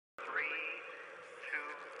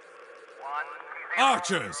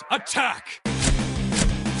Archers, attack!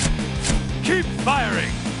 Keep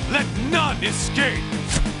firing! Let none escape!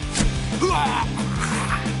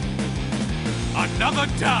 Another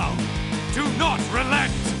down! Do not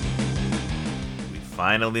relent! We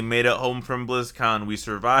finally made it home from BlizzCon. We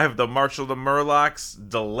survived the March of the Murlocs,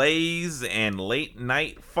 delays, and late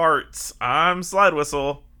night farts. I'm Slide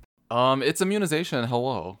Whistle. It's immunization.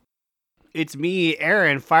 Hello. It's me,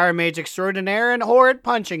 Aaron, Fire Mage Extraordinaire and Horrid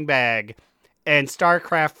Punching Bag. And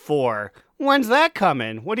StarCraft 4. When's that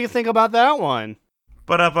coming? What do you think about that one?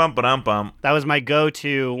 Ba-dum-bum. That was my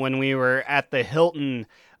go-to when we were at the Hilton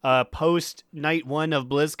post night one of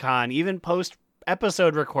BlizzCon, even post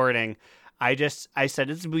episode recording. I said,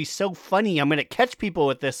 this would be so funny. I'm going to catch people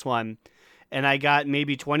with this one. And I got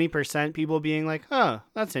maybe 20% people being like, huh,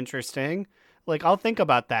 that's interesting. Like, I'll think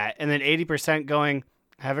about that. And then 80% going,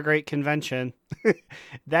 have a great convention.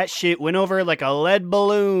 That shit went over like a lead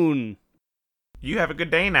balloon. You have a good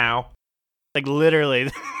day now. Like, literally,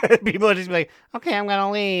 people would just be like, okay, I'm going to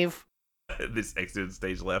leave. This exited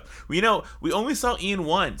stage left. We only saw Ian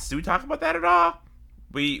once. Did we talk about that at all?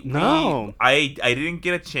 No. I didn't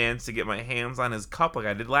get a chance to get my hands on his cup like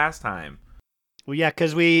I did last time. Well, yeah,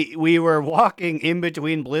 because we were walking in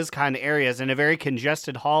between BlizzCon areas in a very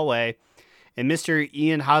congested hallway, and Mr.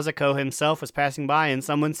 Ian Hazuko himself was passing by, and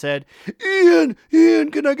someone said, Ian,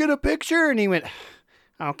 can I get a picture? And he went,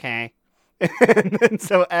 okay. And then,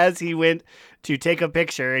 so as he went to take a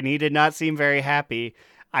picture, and he did not seem very happy,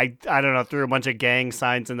 I don't know, threw a bunch of gang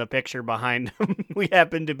signs in the picture behind him. We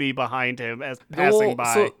happened to be behind him as passing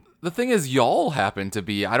by. So the thing is, y'all happened to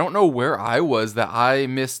be. I don't know where I was that I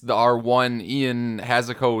missed the R1 Ian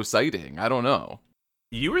Hazuko sighting. I don't know.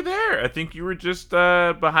 You were there. I think you were just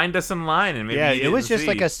behind us in line, and maybe it was just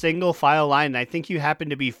like a single file line. And I think you happened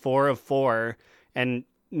to be 4 of 4, and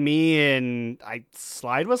me and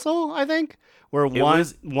Slide Whistle, I think, were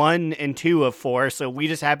 1 and 2 of 4. So we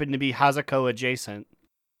just happened to be Hazuko adjacent.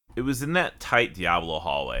 It was in that tight Diablo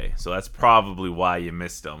hallway, so that's probably why you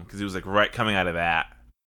missed him, because he was like right coming out of that.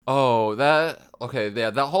 Oh, that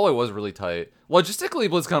hallway was really tight. Logistically,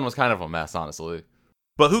 BlizzCon was kind of a mess, honestly.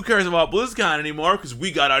 But who cares about BlizzCon anymore? Because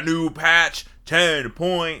we got a new patch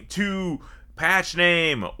 10.2 patch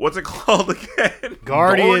name. What's it called again?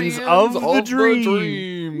 Guardians of the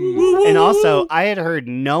Dream. And also, I had heard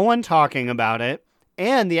no one talking about it,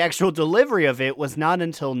 and the actual delivery of it was not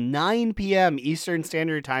until 9 p.m. Eastern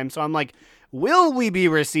Standard Time. So I'm like, will we be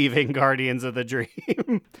receiving Guardians of the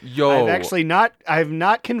Dream? Yo, I've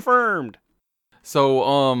not confirmed.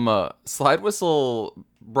 So, Slide Whistle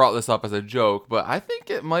brought this up as a joke, but I think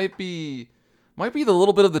it might be the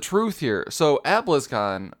little bit of the truth here. So at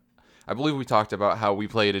BlizzCon, I believe we talked about how we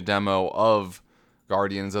played a demo of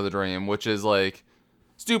Guardians of the Dream, which is like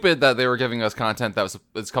stupid that they were giving us content that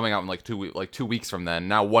was coming out in like 2 weeks from then,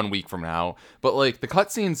 now 1 week from now. But like the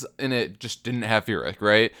cutscenes in it just didn't have Furyk,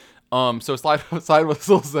 right? So Slide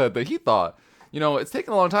Whistle said that he thought, it's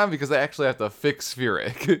taking a long time because they actually have to fix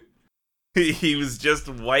Furyk. He was just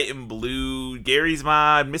white and blue, Gary's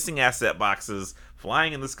mod, missing asset boxes,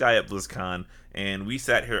 flying in the sky at BlizzCon, and we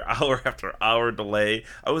sat here hour after hour delay.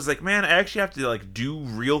 I was like, man, I actually have to like do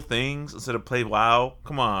real things instead of play WoW.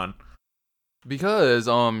 Come on. Because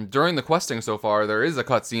during the questing so far, there is a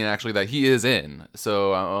cutscene actually that he is in.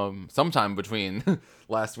 So sometime between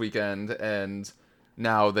last weekend and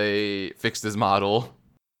now they fixed his model.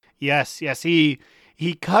 Yes,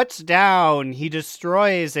 he cuts down, he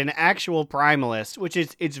destroys an actual Primalist, which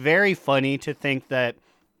it's very funny to think that.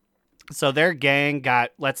 So their gang got,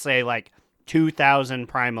 let's say, like 2,000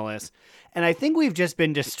 Primalists, and I think we've just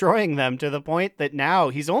been destroying them to the point that now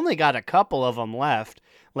he's only got a couple of them left.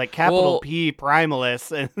 Like capital P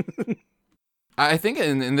Primalists. I think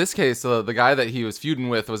in this case, the guy that he was feuding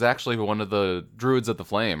with was actually one of the Druids of the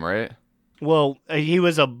Flame, right? Well, he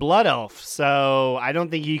was a blood elf, so I don't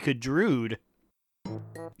think he could Druid.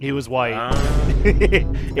 He was white.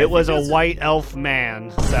 It was a white elf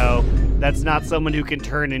man, so that's not someone who can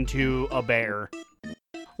turn into a bear.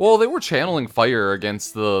 Well, they were channeling fire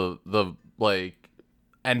against the like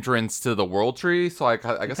entrance to the World Tree, so I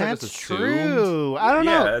guess I just assumed. True. I don't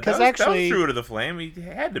know, because actually, that was Druid of the Flame. He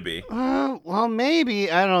had to be. Well,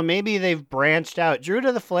 maybe I don't know. Maybe they've branched out. Druid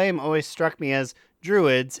of the Flame always struck me as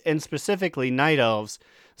druids, and specifically night elves.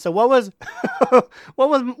 So what was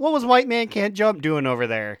White Man Can't Jump doing over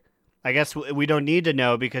there? I guess we don't need to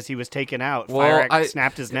know because he was taken out. Well, Fire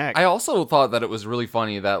snapped his neck. I also thought that it was really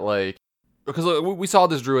funny that like. Because we saw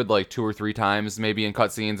this druid like 2 or 3 times, maybe in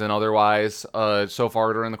cutscenes and otherwise, so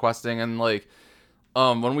far during the questing, and like,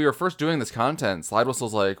 when we were first doing this content, Slide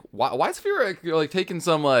Whistle's like, why is Furyk like taking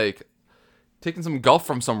some like taking some guff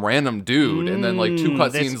from some random dude, and then like two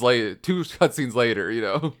this- cutscenes later, you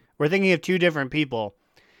know. We're thinking of two different people.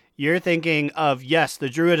 You're thinking of, yes, the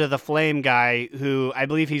Druid of the Flame guy, who I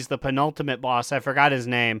believe he's the penultimate boss. I forgot his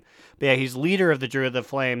name. But yeah, he's leader of the Druid of the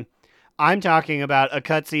Flame. I'm talking about a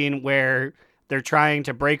cutscene where they're trying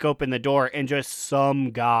to break open the door and just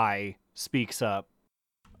some guy speaks up.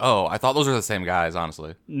 Oh, I thought those were the same guys,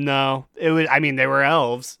 honestly. No, it was. I mean, they were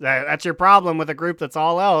elves. That's your problem with a group that's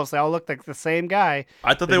all elves. They all look like the same guy.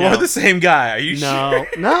 I thought But they no. were the same guy. Are you No,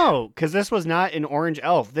 sure? no, because this was not an orange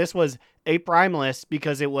elf. This was a primalist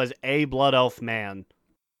because it was a blood elf man.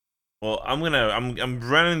 Well, I'm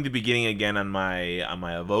running the beginning again on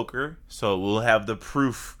my evoker, so we'll have the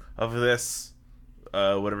proof of this,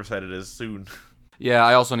 whatever side it is, soon. Yeah,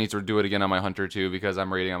 I also need to do it again on my hunter too, because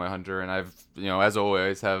I'm raiding on my hunter, and I've, as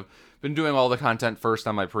always, have been doing all the content first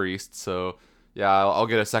on my priest. So yeah, I'll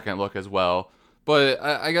get a second look as well. But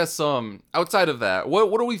I guess outside of that,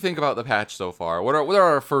 what do we think about the patch so far? What are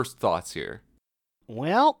our first thoughts here?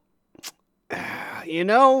 Well, you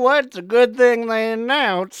know what? It's a good thing they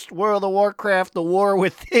announced World of Warcraft: The War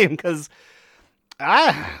Within, because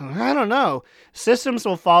I don't know. Systems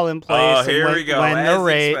will fall in place. Oh, here we go. When As the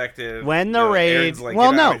raid, expected. when the Yeah, raid, Aaron's like,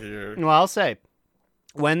 well, "Get no. outta here." Well, I'll say,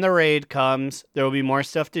 when the raid comes, there will be more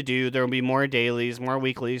stuff to do. There will be more dailies, more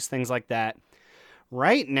weeklies, things like that.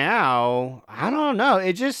 Right now, I don't know.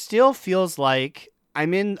 It just still feels like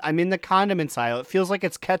I'm in the condiments aisle. It feels like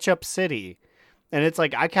it's Ketchup City, and it's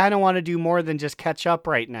like I kind of want to do more than just catch up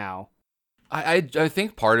right now. I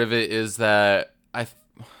think part of it is that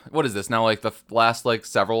what is this now, like the last like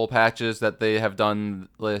several patches that they have done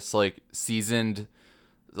this like seasoned,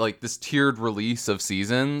 like this tiered release of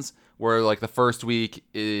seasons, where like the first week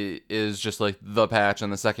is just like the patch,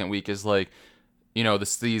 and the second week is like, the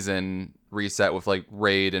season reset with like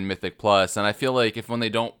raid and mythic plus. And I feel like when they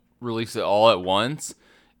don't release it all at once,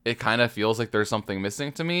 it kind of feels like there's something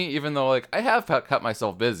missing to me, even though like I have kept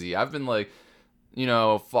myself busy. I've been like,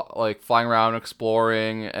 like flying around,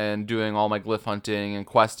 exploring, and doing all my glyph hunting and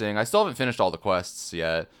questing. I still haven't finished all the quests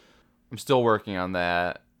yet. I'm still working on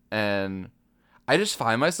that. And I just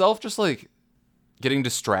find myself just like getting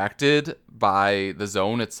distracted by the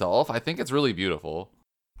zone itself. I think it's really beautiful.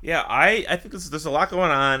 Yeah, I think there's a lot going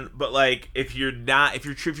on, but like if you're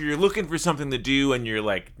looking for something to do and you're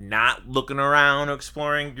like not looking around or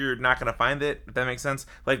exploring, you're not gonna find it. If that makes sense.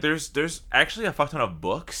 Like there's actually a fuck ton of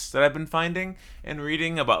books that I've been finding and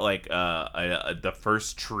reading about like the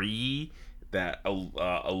first tree that a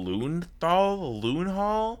loon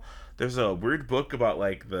hall. There's a weird book about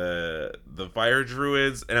like the fire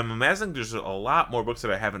druids, and I'm imagining there's a lot more books that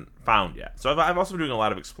I haven't found yet. So I've also been doing a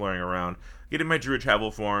lot of exploring around, getting my druid travel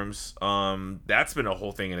forms. That's been a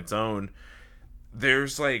whole thing in its own.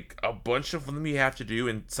 There's like a bunch of them you have to do,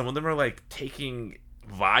 and some of them are like taking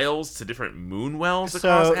vials to different moon wells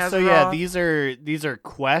across Azeroth. So yeah, these are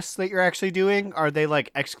quests that you're actually doing. Are they like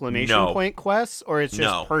exclamation point quests, or it's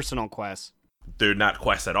just personal quests? They're not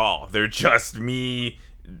quests at all. They're just me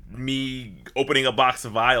opening a box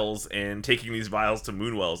of vials and taking these vials to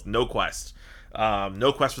moonwells. No quest.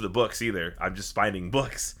 No quest for the books either. I'm just finding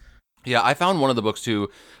books. Yeah, I found one of the books too.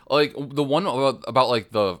 Like the one about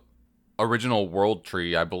like the original world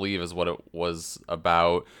tree, I believe is what it was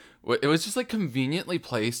about. It was just like conveniently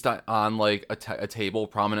placed on like a table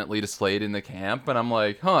prominently displayed in the camp, and I'm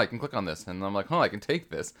like, I can click on this, and I'm like, I can take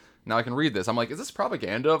this. Now I can read this. I'm like, is this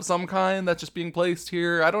propaganda of some kind that's just being placed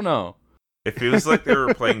here? I don't know. It feels like they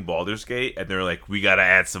were playing Baldur's Gate, and they're like, we gotta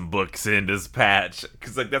add some books in this patch.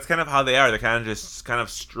 Because like that's kind of how they are. They're kind of just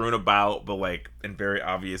strewn about, but like in very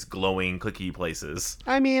obvious glowing, clicky places.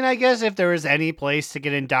 I mean, I guess if there was any place to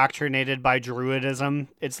get indoctrinated by druidism,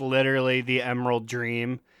 it's literally the Emerald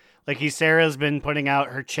Dream. Like Ysera's been putting out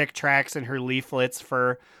her chick tracts and her leaflets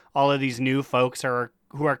for all of these new folks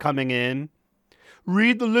who are coming in.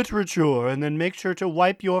 Read the literature and then make sure to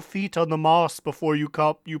wipe your feet on the moss before you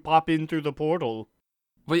pop in through the portal.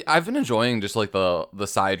 But I've been enjoying just like the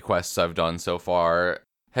side quests I've done so far.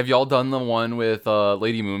 Have y'all done the one with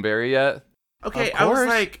Lady Moonberry yet? Okay, I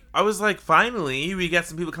was like, finally we got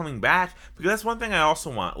some people coming back, because that's one thing I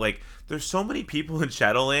also want. Like, there's so many people in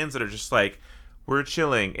Shadowlands that are just like, we're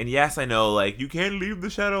chilling, and yes, I know, like, you can't leave the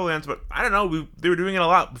Shadowlands, but I don't know, they were doing it a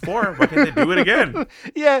lot before. Why can't they do it again?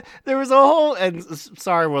 Yeah, there was a whole, and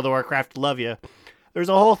sorry, World of Warcraft, love you. There's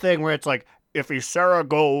a whole thing where it's like, if Ysera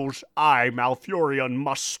goes, I, Malfurion,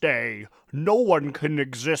 must stay. No one can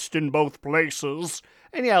exist in both places.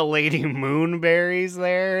 And yeah, Lady Moonberry's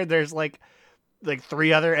there. There's like like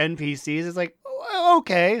 3 other NPCs. It's like,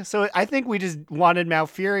 okay. So I think we just wanted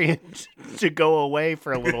Malfurion to go away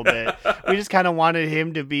for a little bit. We just kind of wanted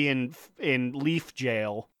him to be in Leaf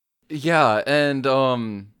Jail. Yeah, and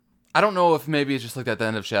I don't know if maybe it's just like at the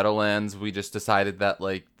end of Shadowlands, we just decided that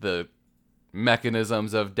like the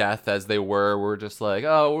mechanisms of death as they were just like,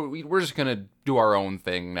 oh, we're just gonna do our own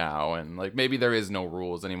thing now, and like maybe there is no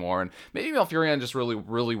rules anymore, and maybe Malfurion just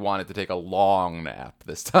really wanted to take a long nap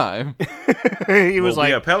this time. He was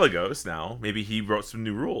like, yeah, Pelagos now. Maybe he wrote some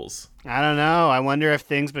new rules. I don't know. I wonder if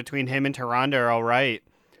things between him and Tyrande are all right.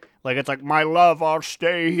 Like, it's like, my love, I'll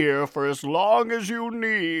stay here for as long as you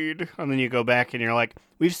need. And then you go back and you're like,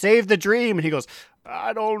 we've saved the dream. And he goes,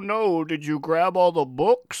 I don't know. Did you grab all the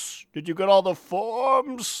books? Did you get all the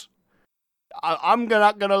forms? I'm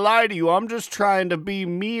not going to lie to you. I'm just trying to be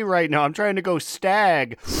me right now. I'm trying to go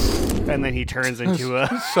stag. And then he turns into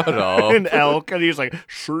Shut up. an elk. And he's like,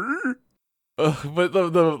 sure. But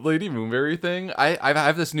the Lady Moonberry thing, I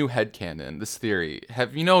have this new headcanon, this theory.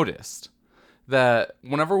 Have you noticed that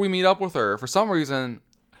whenever we meet up with her, for some reason,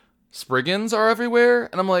 Spriggans are everywhere?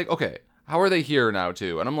 And I'm like, okay, how are they here now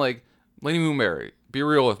too? And I'm like, Lady Moonberry, be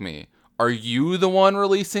real with me. Are you the one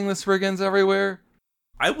releasing the Spriggans everywhere?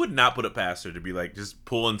 I would not put it past her to be like just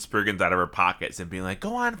pulling Spriggans out of her pockets and being like,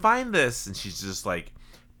 go on, find this. And she's just like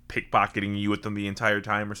pickpocketing you with them the entire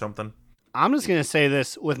time or something. I'm just going to say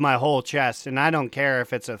this with my whole chest, and I don't care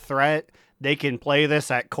if it's a threat. They can play this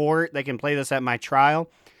at court. They can play this at my trial.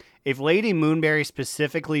 If Lady Moonberry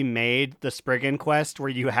specifically made the Spriggan quest where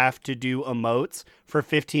you have to do emotes for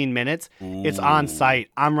 15 minutes, It's on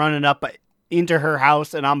site. I'm running up into her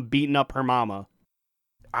house and I'm beating up her mama.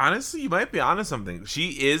 Honestly, you might be onto something.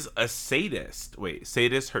 She is a sadist. Wait,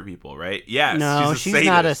 sadists hurt people, right? Yes. No, she's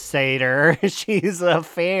not a satyr. She's a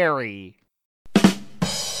fairy.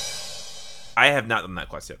 I have not done that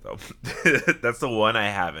quest yet, though. That's the one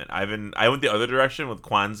I haven't. I went the other direction with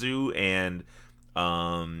Kwanzaa and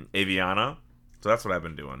Aviana. So that's what I've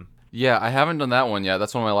been doing. Yeah, I haven't done that one yet.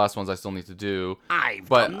 That's one of my last ones I still need to do. I've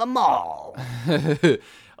done them all.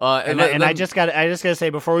 And I just got to say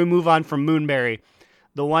before we move on from Moonberry,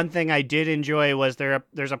 the one thing I did enjoy was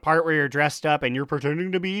there's a part where you're dressed up and you're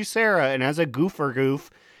pretending to be Sarah, and as a goof,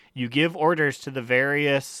 you give orders to the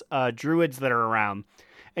various druids that are around.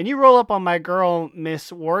 And you roll up on my girl, Miss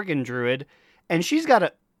Worgen Druid, and she's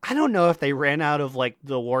got I don't know if they ran out of like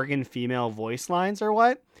the Worgen female voice lines or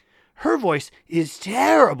what. Her voice is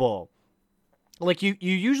terrible. Like you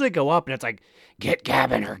usually go up and it's like, get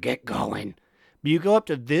gabbing or get going. But you go up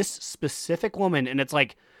to this specific woman and it's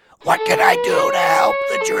like, what can I do to help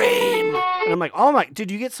the dream? And I'm like, oh my, did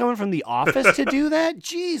you get someone from The Office to do that?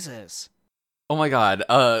 Jesus. Oh my god,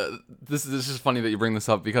 this is just funny that you bring this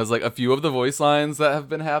up because like a few of the voice lines that have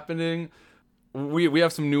been happening, we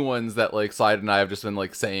have some new ones that like Slide and I have just been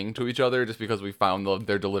like saying to each other just because we found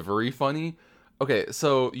their delivery funny. Okay,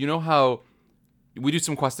 so you know how we do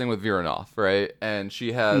some questing with Viranoth, right? And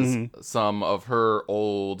she has some of her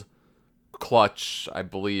old clutch, I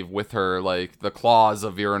believe, with her, like the claws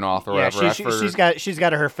of Viranoth or whatever. She's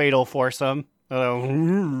got her fatal foursome.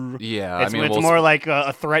 Yeah, it's more like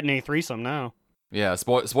a threatening threesome now. Yeah,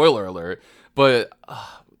 spoiler alert. But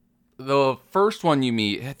the first one you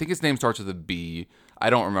meet, I think his name starts with a B. I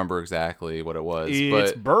don't remember exactly what it was.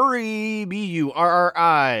 It's Burry,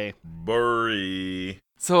 Burri. Burry.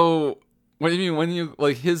 So when you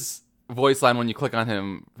like his voice line when you click on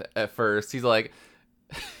him at first, he's like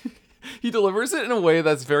he delivers it in a way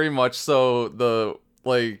that's very much so the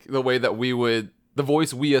way that we would the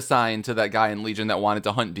voice we assign to that guy in Legion that wanted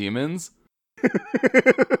to hunt demons.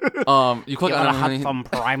 You click on him from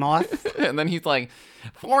Primoth, and then he's like,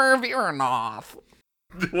 "For Viranoth."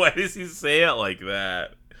 Why does he say it like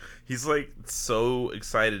that? He's like so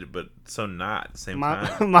excited, but so not at the same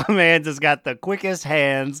time. My man just got the quickest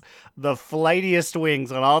hands, the flightiest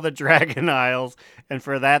wings on all the Dragon Isles, and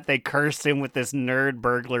for that they cursed him with this nerd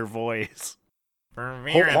burglar voice.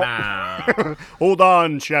 Hold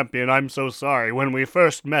on, champion. I'm so sorry. When we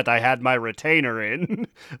first met, I had my retainer in,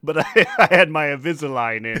 but I had my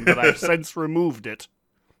Invisalign in, but I've since removed it.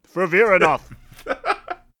 For Viranoth.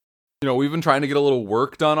 You know, we've been trying to get a little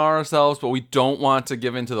work done on ourselves, but we don't want to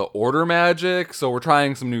give into the order magic, so we're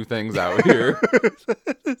trying some new things out here.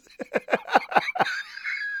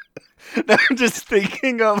 I'm just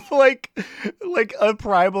thinking of like a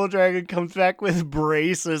primal dragon comes back with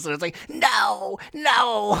braces and it's like, no,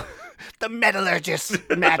 the metallurgist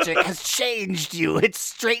magic has changed you. It's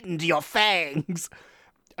straightened your fangs.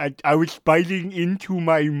 I was biting into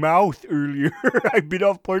my mouth earlier. I bit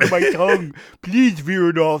off part of my tongue. Please,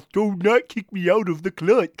 Viranoth, do not kick me out of the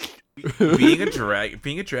clutch. being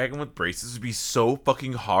a dragon with braces would be so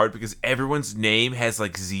fucking hard because everyone's name has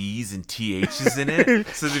like Z's and TH's in it.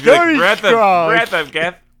 So they'd be like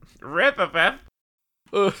Rethafef.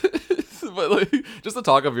 But like, just to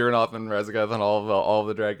talk of Uranoth and Razagath and all of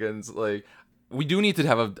the dragons, like we do need to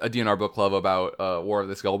have a DNR book club about War of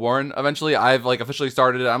the Skullborn. Eventually, I've like officially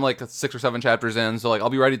started it. I'm like 6 or 7 chapters in, so like I'll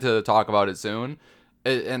be ready to talk about it soon,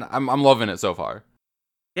 and I'm loving it so far.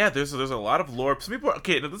 Yeah, there's a lot of lore. Some people,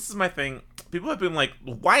 okay, now this is my thing. People have been like,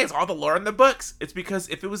 why is all the lore in the books? It's because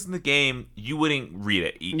if it was in the game, you wouldn't read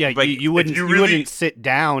it. Yeah, like, you wouldn't sit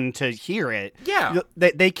down to hear it. Yeah.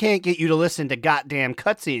 They can't get you to listen to goddamn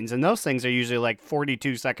cutscenes, and those things are usually like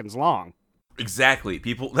 42 seconds long. Exactly.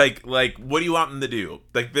 People like what do you want them to do?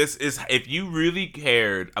 Like this is if you really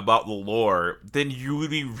cared about the lore, then you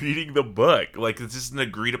would be reading the book. Like it's just an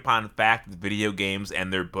agreed upon fact with video games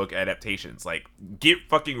and their book adaptations. Like get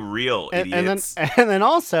fucking real, idiots. And then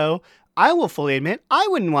also, I will fully admit I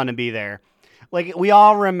wouldn't want to be there. Like we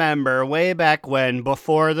all remember way back when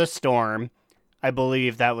Before the Storm, I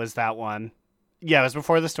believe that was that one. Yeah, it was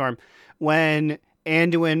Before the Storm when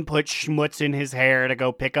Anduin put schmutz in his hair to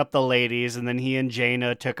go pick up the ladies, and then he and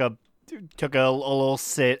Jaina took a little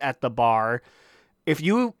sit at the bar. If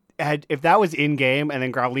that was in game, and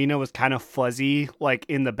then Growlina was kind of fuzzy, like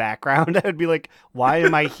in the background, I'd be like, "Why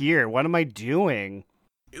am I here? What am I doing?"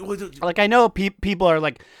 Like I know people are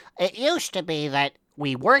like, "It used to be that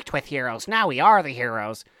we worked with heroes. Now we are the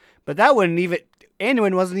heroes," but that wouldn't even.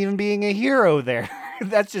 Anduin wasn't even being a hero there.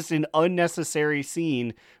 That's just an unnecessary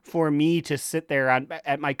scene for me to sit there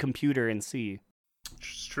at my computer and see.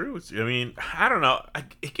 It's true. I mean, I don't know.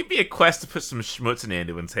 It could be a quest to put some schmutz in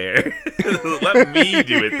Anduin's hair. Let me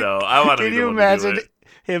do it, though. I want to Can be you the one imagine to do it.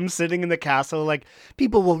 him sitting in the castle like,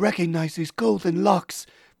 people will recognize these golden locks.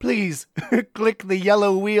 Please click the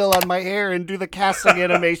yellow wheel on my hair and do the casting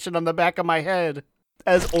animation on the back of my head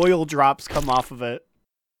as oil drops come off of it.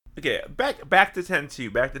 Okay, back to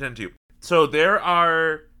 10-2. Back to 10-2. So there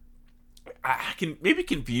are, maybe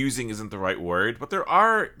confusing isn't the right word, but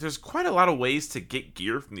there's quite a lot of ways to get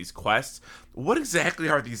gear from these quests. What exactly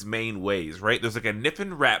are these main ways, right? There's like a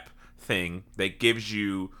Niffin rep thing that gives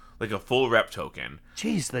you like a full rep token.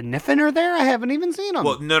 Jeez, the Niffin are there? I haven't even seen them.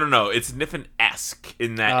 Well, no. It's Niffin-esque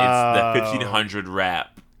in that it's the 1500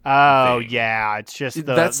 rep. Oh, thing. Yeah. It's just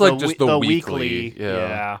that's like just the weekly.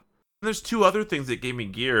 Yeah. There's 2 other things that gave me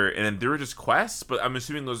gear, and they were just quests, but I'm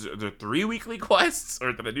assuming those are 3 weekly quests,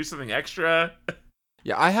 or did I do something extra?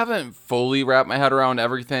 Yeah, I haven't fully wrapped my head around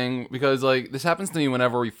everything, because, like, this happens to me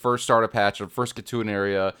whenever we first start a patch or first get to an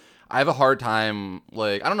area. I have a hard time,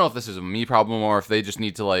 like, I don't know if this is a me problem or if they just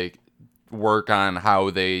need to, like, work on how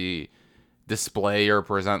they display or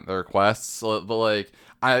present their quests, but, like,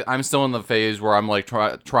 I'm still in the phase where I'm like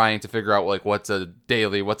trying to figure out like what's a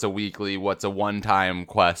daily, what's a weekly, what's a one-time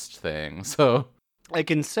quest thing. So I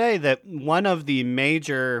can say that one of the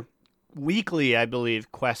major weekly, I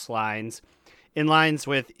believe, quest lines, in lines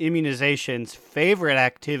with Immunization's favorite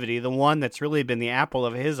activity, the one that's really been the apple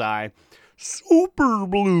of his eye, Super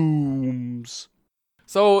Blooms.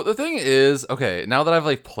 So the thing is, okay, now that I've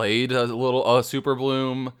like played a little Super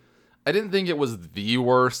Bloom, I didn't think it was the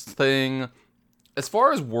worst thing. As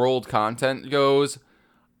far as world content goes,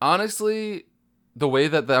 honestly, the way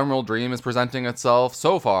that the Emerald Dream is presenting itself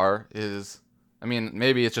so far is, I mean,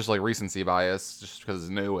 maybe it's just like recency bias, just because it's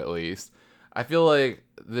new at least. I feel like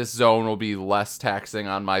this zone will be less taxing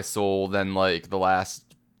on my soul than like the last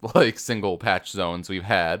like single patch zones we've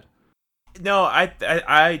had. No, I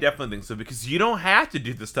definitely think so, because you don't have to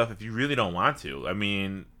do this stuff if you really don't want to. I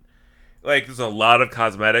mean, like, there's a lot of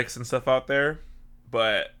cosmetics and stuff out there,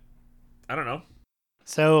 but I don't know.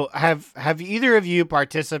 So have either of you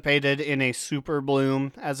participated in a Super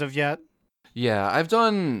Bloom as of yet? Yeah, I've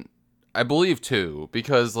done, I believe 2,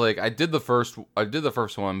 because like I did the first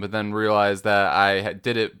one, but then realized that I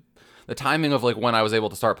did it, the timing of like when I was able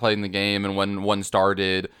to start playing the game and when one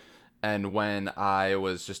started, and when I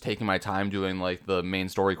was just taking my time doing like the main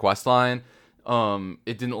story quest line,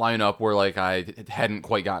 it didn't line up where like I hadn't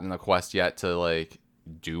quite gotten the quest yet to like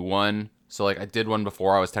do one. So, like, I did one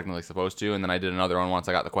before I was technically supposed to, and then I did another one once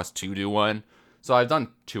I got the quest to do one. So I've done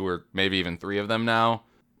 2 or maybe even 3 of them now.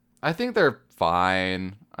 I think they're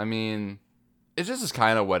fine. I mean, it just is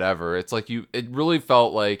kind of whatever. It's like it really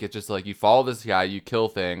felt like it's just like you follow this guy, you kill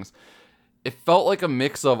things. It felt like a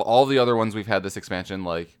mix of all the other ones we've had this expansion,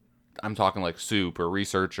 like, I'm talking like Soup or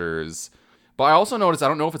Researchers. But I also noticed, I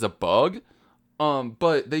don't know if it's a bug,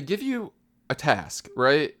 but they give you a task,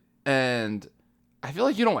 right? And I feel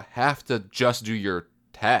like you don't have to just do your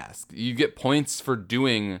task. You get points for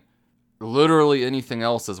doing literally anything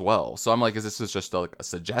else as well. So I'm like, is this just like a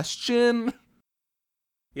suggestion?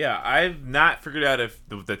 Yeah, I've not figured out if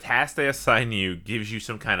the task they assign you gives you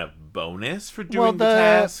some kind of bonus for doing Well, the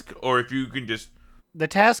task, or if you can just... The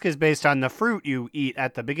task is based on the fruit you eat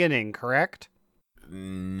at the beginning, correct?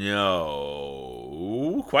 No.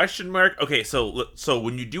 Question mark? Okay, so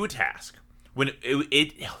when you do a task, when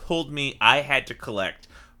it told me I had to collect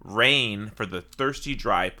rain for the thirsty,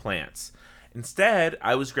 dry plants. Instead,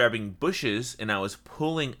 I was grabbing bushes and I was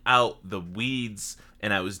pulling out the weeds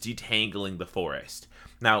and I was detangling the forest.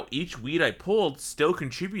 Now, each weed I pulled still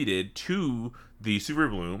contributed to the super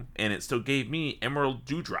bloom, and it still gave me emerald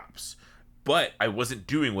dewdrops. But I wasn't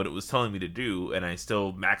doing what it was telling me to do, and I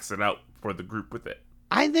still maxed it out for the group with it.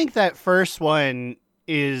 I think that first one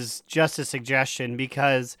is just a suggestion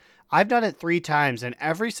because I've done it 3 times, and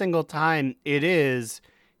every single time it is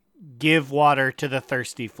give water to the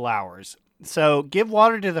thirsty flowers. So give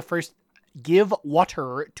water to the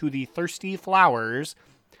thirsty flowers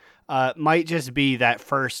might just be that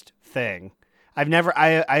first thing. I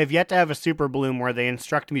have yet to have a super bloom where they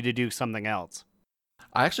instruct me to do something else.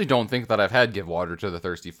 I actually don't think that I've had give water to the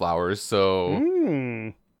thirsty flowers,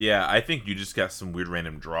 so... Yeah, I think you just got some weird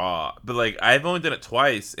random draw. But, like, I've only done it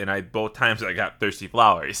twice, and both times I got thirsty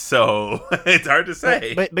flowers, so it's hard to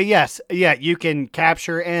say. But yes, yeah, you can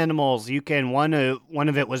capture animals. You can, one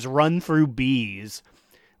of it was run through bees.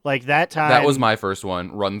 Like that time. That was my first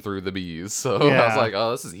one, run through the bees. So Yeah. I was like, oh,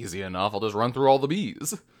 this is easy enough. I'll just run through all the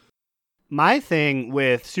bees. My thing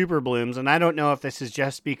with super blooms, and I don't know if this is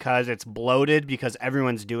just because it's bloated because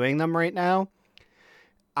everyone's doing them right now.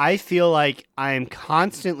 I feel like I'm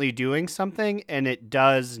constantly doing something and it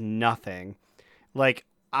does nothing. Like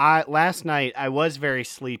last night I was very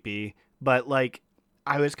sleepy, but like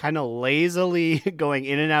I was kind of lazily going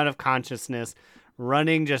in and out of consciousness,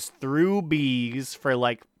 running just through bees for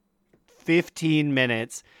like 15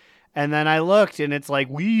 minutes. And then I looked and it's like,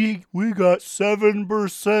 we got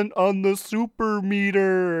 7% on the super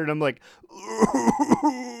meter. And I'm like,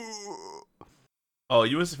 Oh,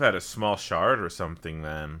 you must have had a small shard or something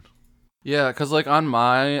then. Yeah, because like on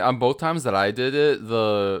both times that I did it,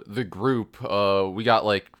 the group, we got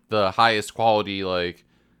like the highest quality like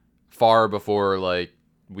far before like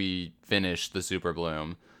we finished the super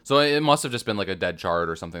bloom. So it must have just been like a dead chart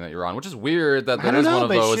or something that you're on, which is weird that there is one of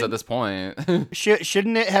those at this point.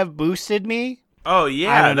 shouldn't it have boosted me? Oh, I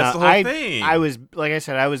yeah, don't that's know. the whole thing. I was, like I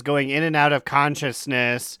said, I was going in and out of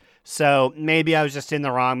consciousness. So maybe I was just in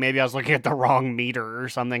the wrong. Maybe I was looking at the wrong meter or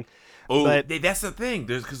something. Oh, but that's the thing.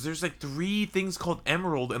 There's like 3 things called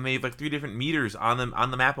emerald, and they have like 3 different meters on them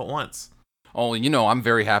on the map at once. Oh, I'm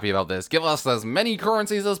very happy about this. Give us as many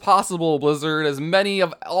currencies as possible, Blizzard. As many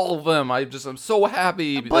of all of them. I'm so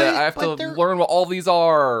happy that I have to learn what all these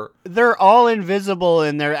are. They're all invisible,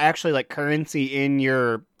 and they're actually like currency in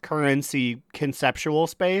your currency conceptual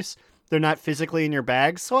space. They're not physically in your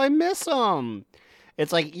bag, so I miss them.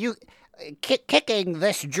 It's like you kicking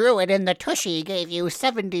this druid in the tushy gave you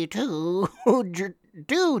 72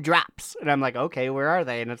 dewdrops. And I'm like, okay, where are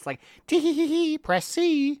they? And it's like, tee, press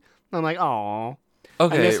C. I'm like, oh.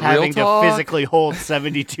 Okay, I'm just real having talk? to physically hold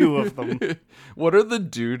 72 of them. What are the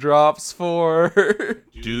dewdrops for?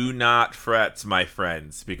 Do not fret, my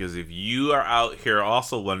friends, because if you are out here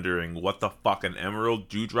also wondering what the fuck an emerald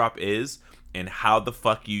dewdrop is and how the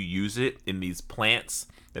fuck you use it in these plants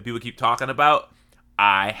that people keep talking about,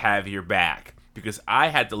 I have your back. Because I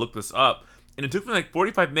had to look this up, and it took me like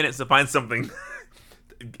 45 minutes to find something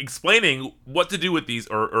explaining what to do with these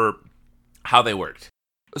or how they worked.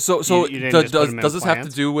 So You didn't just put them in does this have to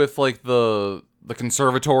plants? do with like the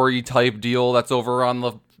conservatory type deal that's over on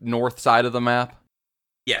the north side of the map?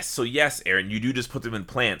 Yes, Aaron, you do just put them in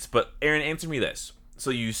plants. But Aaron, answer me this.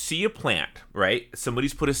 So you see a plant, right?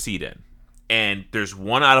 Somebody's put a seed in, and there's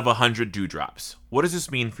 1 out of 100 dewdrops. What does this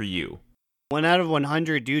mean for you? 1 out of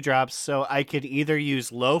 100 dewdrops, so I could either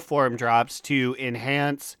use low form drops to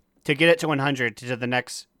enhance, to get it to 100 to the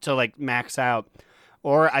next, to like max out,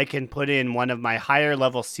 or I can put in one of my higher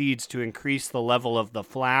level seeds to increase the level of the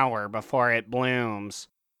flower before it blooms.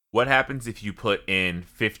 What happens if you put in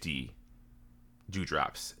 50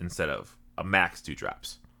 dewdrops instead of a max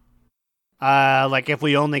dewdrops? Like if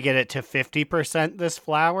we only get it to 50% this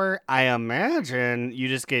flower, I imagine you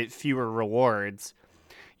just get fewer rewards.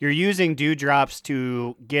 You're using dewdrops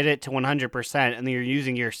to get it to 100%, and then you're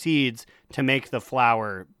using your seeds to make the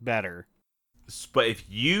flower better. But if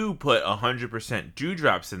you put 100%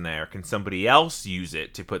 dewdrops in there, can somebody else use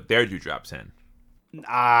it to put their dewdrops in?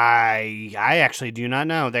 I actually do not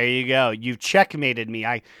know. There you go. You checkmated me.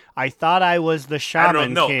 I thought I was the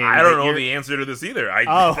shaman king. I don't but know you're- the answer to this either.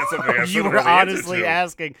 Oh, That's something I you still don't were know the answer honestly to.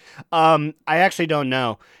 asking. I actually don't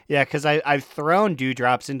know. Yeah, because I've thrown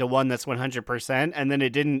dewdrops into one that's 100%, and then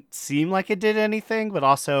it didn't seem like it did anything, but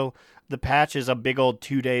also the patch is a big old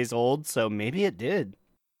 2 days old, so maybe it did.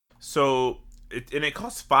 So, it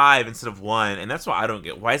costs 5 instead of 1, and that's what I don't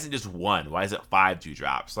get. Why is it just 1? Why is it 5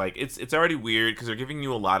 dewdrops? Like, it's already weird because they're giving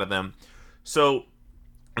you a lot of them. So,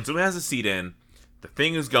 when someone has a seed in, the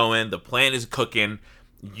thing is going, the plant is cooking.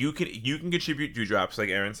 You can contribute dewdrops, like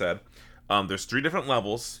Aaron said. There's 3 different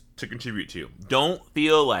levels to contribute to. Don't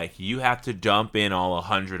feel like you have to dump in all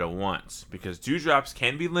 100 at once, because dewdrops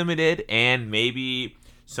can be limited, and maybe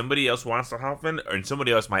somebody else wants to hop in, and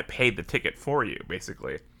somebody else might pay the ticket for you,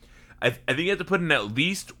 basically. I think you have to put in at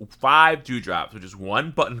least 5 dewdrops, which is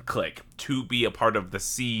 1 button click, to be a part of the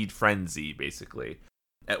seed frenzy, basically.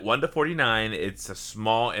 At 1 to 49, it's a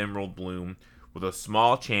small emerald bloom with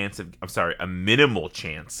a minimal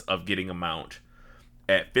chance of getting a mount.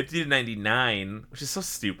 At 50 to 99, which is so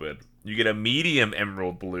stupid, you get a medium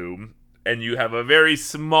emerald bloom, and you have a very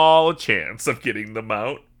small chance of getting the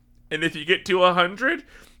mount. And if you get to 100,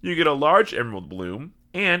 you get a large emerald bloom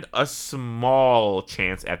and a small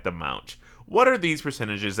chance at the mount. What are these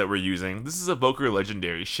percentages that we're using? This is Evoker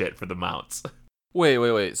Legendary shit for the mounts.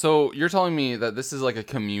 Wait. So you're telling me that this is like a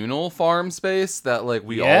communal farm space that like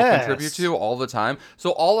we all Yes. contribute to all the time?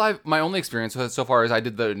 So my only experience with it so far is I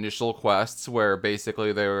did the initial quests where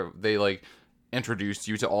basically they like introduced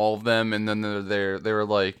you to all of them, and then they were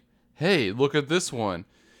like, hey, look at this one.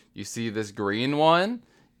 You see this green one?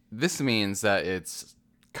 This means that it's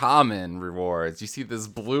common rewards. You see this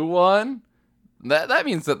blue one? That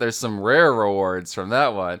means that there's some rare rewards from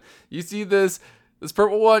that one. You see this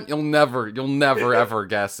purple one? You'll never ever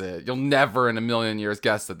guess it. You'll never in a million years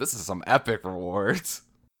guess that this is some epic rewards.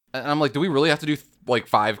 And I'm like, do we really have to do like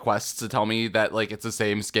 5 quests to tell me that like it's the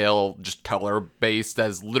same scale, just color based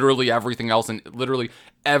as literally everything else in literally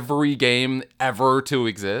every game ever to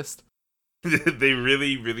exist? They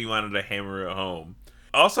really, really wanted to hammer it home.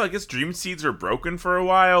 Also, I guess Dream Seeds are broken for a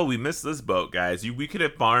while. We missed this boat, guys. We could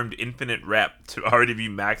have farmed infinite rep to already be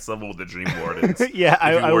max level with the Dream Wardens. Yeah, if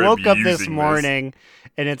I you were woke up this using morning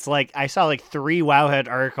and it's like I saw like 3 Wowhead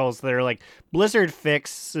articles that are like Blizzard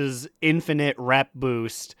fixes infinite rep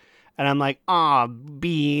boost. And I'm like, aw,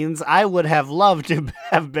 beans. I would have loved to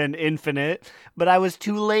have been infinite, but I was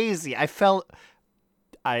too lazy.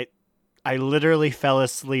 I literally fell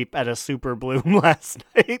asleep at a super bloom last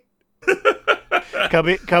night.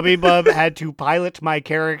 Cubby Bub had to pilot my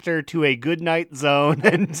character to a good night zone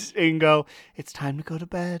and go, it's time to go to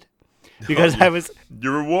bed. Because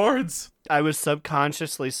Your rewards. I was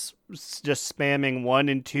subconsciously just spamming 1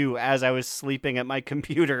 and 2 as I was sleeping at my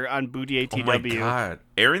computer on Booty ATW. Oh my god.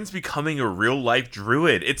 Aaron's becoming a real life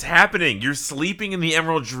druid. It's happening. You're sleeping in the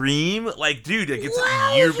Emerald Dream? Like, dude, like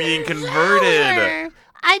you're being converted.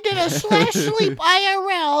 I did a /sleep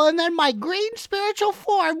IRL, and then my green spiritual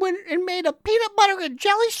form went and made a peanut butter and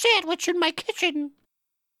jelly sandwich in my kitchen.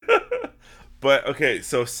 But okay,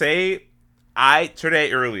 so say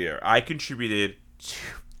today earlier I contributed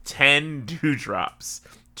 10 dewdrops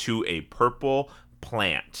to a purple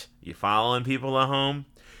plant. You following, people at home?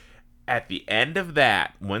 At the end of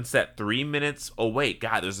that, once that 3 minutes, oh wait,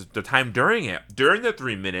 God, there's the time during it. During the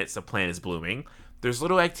 3 minutes the plant is blooming, there's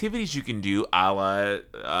little activities you can do a la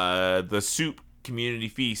the soup community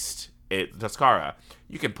feast at Tuscara.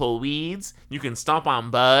 You can pull weeds, you can stomp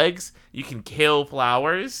on bugs, you can kill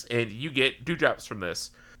flowers, and you get dewdrops from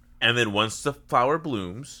this. And then once the flower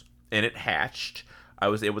blooms and it hatched, I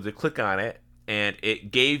was able to click on it, and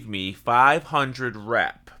it gave me 500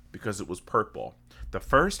 rep because it was purple. The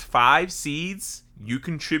first 5 seeds you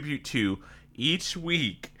contribute to each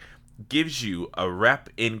week gives you a rep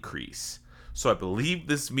increase. So I believe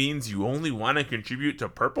this means you only want to contribute to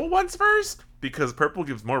purple ones first, because purple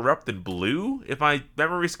gives more rep than blue, if my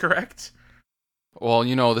memory's correct. Well,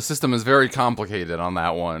 the system is very complicated on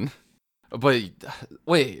that one. But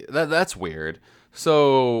wait, that's weird.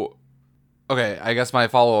 So, okay, I guess my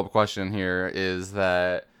follow-up question here is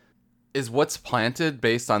what's planted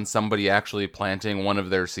based on somebody actually planting one of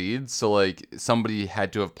their seeds? So, like, somebody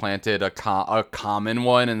had to have planted a common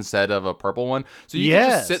one instead of a purple one? So you can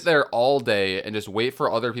just sit there all day and just wait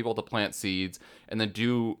for other people to plant seeds and then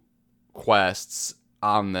do quests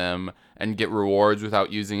on them and get rewards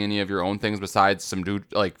without using any of your own things besides some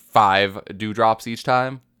 5 dewdrops each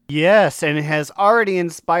time? Yes, and it has already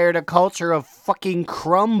inspired a culture of fucking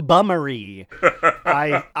crumb bummery.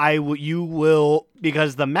 You will,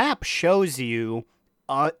 because the map shows you,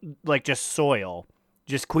 like just soil.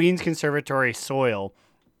 just Queen's Conservatory soil.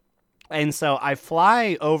 And so I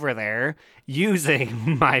fly over there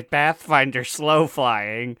using my Pathfinder slow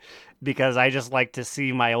flying because I just like to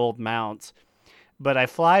see my old mounts. But I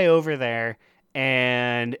fly over there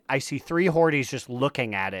and I see 3 Hordes just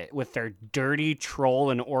looking at it with their dirty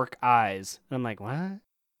troll and orc eyes. And I'm like, what?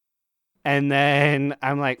 And then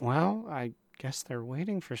I'm like, well, I guess they're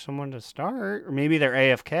waiting for someone to start. Or maybe they're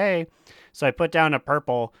AFK. So I put down a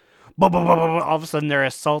purple. All of a sudden they're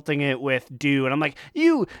assaulting it with dew. And I'm like,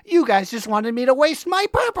 you guys just wanted me to waste my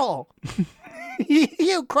purple.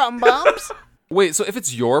 You crumb bombs. Wait, so if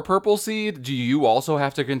it's your purple seed, do you also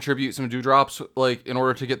have to contribute some dewdrops, like, in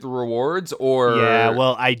order to get the rewards, or? Yeah,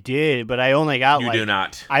 well, I did, but I only got You do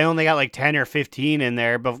not. I only got like 10 or 15 in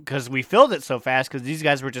there, because we filled it so fast, because these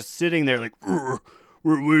guys were just sitting there like, we're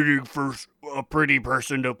waiting for a pretty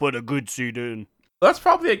person to put a good seed in. That's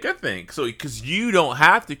probably a good thing. So, because you don't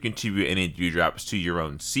have to contribute any dewdrops to your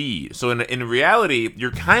own seed. So, in reality,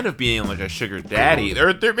 you're kind of being like a sugar daddy.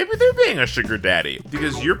 Or maybe they're being a sugar daddy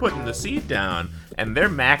because you're putting the seed down and they're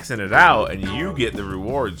maxing it out, and you get the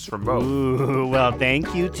rewards from both. Ooh, well,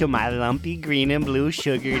 thank you to my lumpy green and blue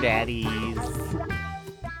sugar daddies.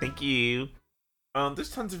 Thank you.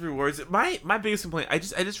 There's tons of rewards. My biggest complaint, I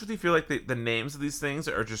just really feel like the names of these things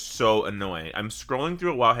are just so annoying. I'm scrolling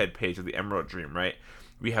through a Wowhead page of the Emerald Dream, right?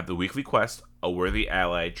 We have the weekly quest, A Worthy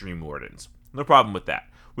Ally, Dream Wardens. No problem with that.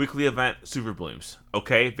 Weekly event, Super Blooms.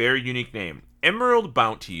 Okay, very unique name. Emerald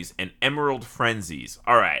Bounties and Emerald Frenzies.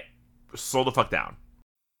 Alright, slow the fuck down.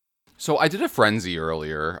 So I did a frenzy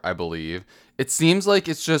earlier, I believe. It seems like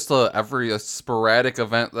it's just a sporadic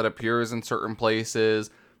event that appears in certain places,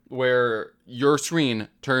 where your screen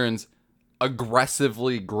turns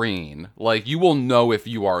aggressively green. Like, you will know if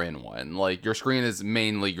you are in one. Like, your screen is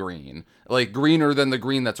mainly green. Like, greener than the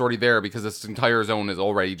green that's already there because this entire zone is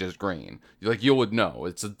already just green. Like, you would know.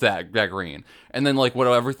 It's that green. And then, like,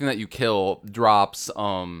 everything that you kill drops,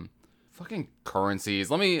 fucking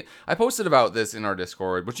currencies. I posted about this in our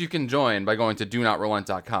Discord, which you can join by going to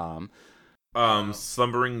donotrelent.com.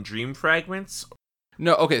 Slumbering Dream Fragments?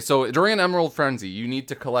 No, okay, so during an Emerald Frenzy, you need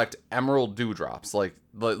to collect Emerald Dewdrops, I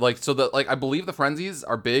believe the frenzies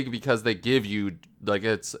are big because they give you, like,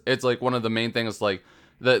 it's like one of the main things, like,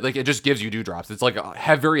 it just gives you dewdrops. It's like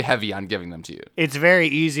very heavy on giving them to you. It's very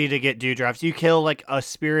easy to get dewdrops. You kill like a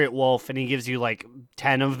spirit wolf and he gives you like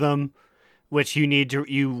 10 of them, which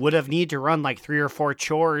you would have need to run like 3 or 4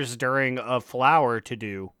 chores during a flower to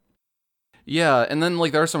do. Yeah, and then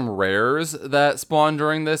like there are some rares that spawn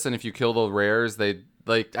during this, and if you kill the rares,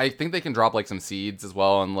 I think they can drop like some seeds as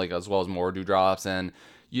well, and like as well as more dewdrops, and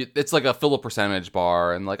it's like a fill a percentage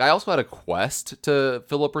bar. And like I also had a quest to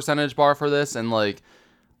fill a percentage bar for this, and like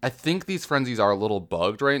I think these frenzies are a little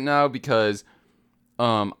bugged right now because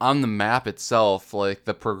on the map itself, like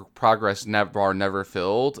the progress bar never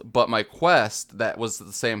filled, but my quest that was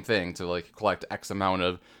the same thing to like collect X amount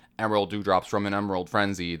of Emerald Dewdrops from an Emerald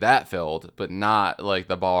Frenzy, that filled, but not like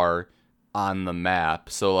the bar on the map.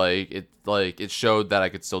 So it showed that I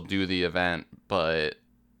could still do the event, but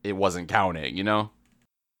it wasn't counting, you know?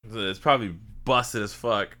 It's probably busted as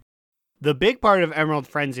fuck. The big part of Emerald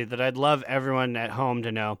Frenzy that I'd love everyone at home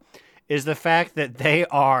to know is the fact that they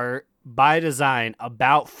are, by design,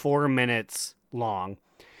 about 4 minutes long.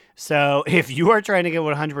 So if you are trying to get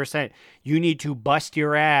 100%, you need to bust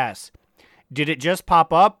your ass. Did it just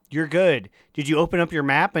pop up? You're good. Did you open up your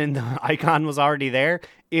map and the icon was already there?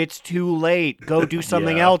 It's too late. Go do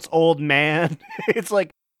something else, old man. It's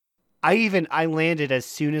like, I landed as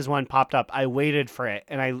soon as one popped up. I waited for it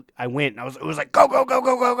and I went and it was like, go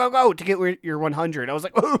to get your 100. I was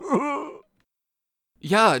like,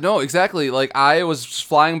 Yeah, no, exactly. Like I was just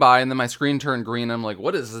flying by and then my screen turned green. I'm like,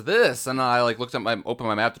 what is this? And I like opened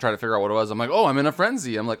my map to try to figure out what it was. I'm like, oh, I'm in a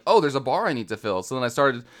frenzy. I'm like, oh, there's a bar I need to fill. So then I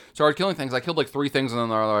started killing things. I killed like 3 things and then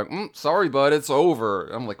they're like, sorry, bud, it's over.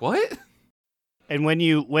 I'm like, what? And when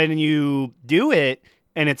you do it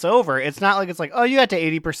and it's over, it's not like it's like, oh, you got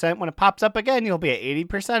to 80%. When it pops up again, you'll be at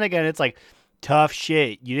 80% again. It's like, tough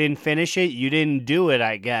shit. You didn't finish it. You didn't do it,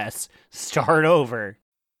 I guess. Start over.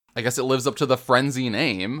 I guess it lives up to the frenzy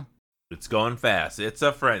name. It's going fast. It's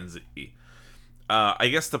a frenzy. I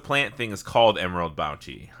guess the plant thing is called Emerald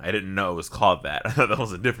Bounty. I didn't know it was called that. I thought that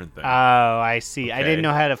was a different thing. Oh, I see. Okay. I didn't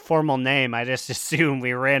know how to formal name. I just assumed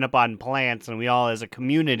we ran up on plants and we all as a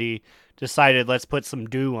community decided let's put some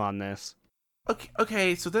dew on this.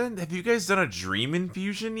 Okay, so then have you guys done a dream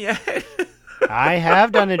infusion yet? I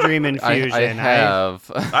have done a dream infusion. I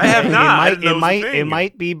have. I have not. It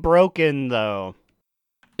might be broken though.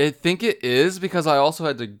 I think it is because I also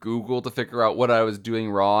had to Google to figure out what I was doing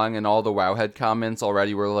wrong, and all the Wowhead comments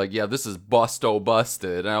already were like, "Yeah, this is busto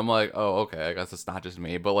busted," and I'm like, "Oh, okay, I guess it's not just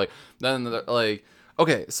me." But like, then like,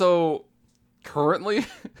 okay, so currently,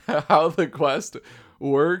 how the quest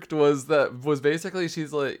worked was basically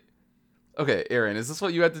she's like, "Okay, Aaron, is this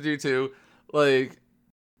what you had to do too?" Like,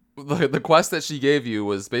 the quest that she gave you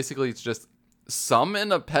was basically just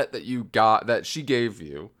summon a pet that she gave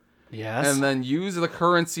you. Yes. And then use the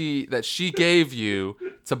currency that she gave you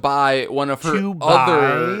to buy one of her To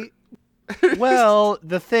other. buy. Well,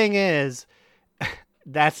 the thing is,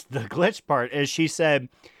 that's the glitch part. Is she said,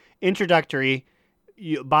 introductory,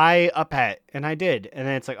 you buy a pet, and I did, and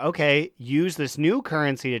then it's like, okay, use this new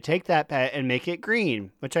currency to take that pet and make it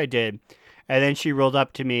green, which I did, and then she rolled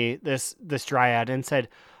up to me, this dryad, and said,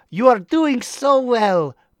 "You are doing so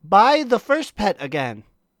well. Buy the first pet again."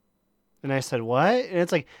 And I said, "What?" And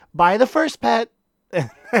it's like, "Buy the first pet."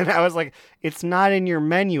 And I was like, "It's not in your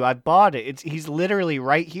menu. I bought it. He's literally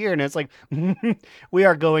right here." And it's like, "We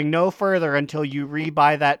are going no further until you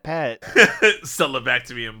rebuy that pet." Sell it back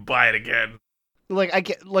to me and buy it again.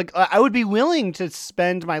 I would be willing to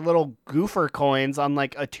spend my little goofer coins on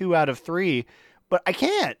like a 2 out of 3, but I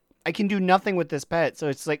can't. I can do nothing with this pet. So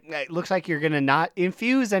it's like, it looks like you're going to not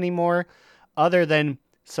infuse anymore, other than,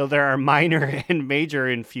 so there are minor and major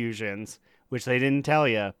infusions, which they didn't tell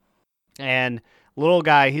you. And little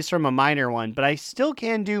guy, he's from a minor one, but I still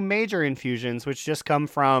can do major infusions, which just come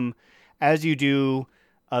from as you do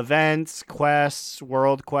events, quests,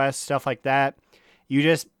 world quests, stuff like that. You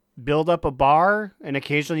just build up a bar, and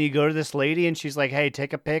occasionally you go to this lady and she's like, "Hey,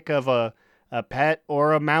 take a pic of a pet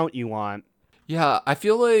or a mount you want." Yeah, I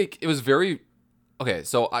feel like it was very. Okay,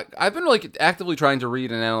 so I've been like actively trying to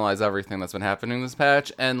read and analyze everything that's been happening in this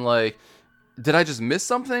patch, and like, did I just miss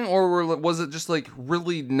something, or was it just like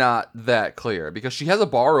really not that clear? Because she has a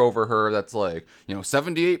bar over her that's like,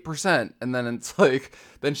 78%, and then it's like,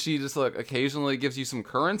 then she just like occasionally gives you some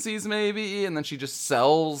currencies maybe, and then she just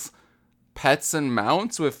sells pets and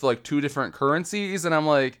mounts with like 2 different currencies, and I'm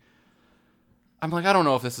like, I don't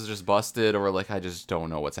know if this is just busted or like I just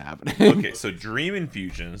don't know what's happening. Okay, so dream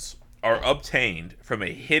infusions are obtained from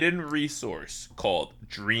a hidden resource called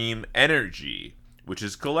Dream Energy, which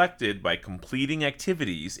is collected by completing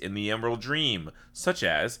activities in the Emerald Dream, such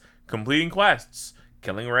as completing quests,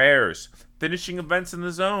 killing rares, finishing events in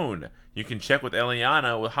the zone. You can check with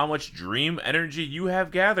Eliana with how much Dream Energy you have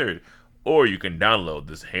gathered, or you can download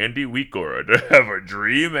this handy weak aura to have a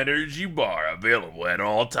Dream Energy bar available at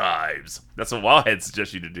all times. That's what Wildhead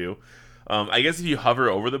suggests you to do. I guess if you hover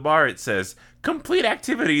over the bar, it says, "Complete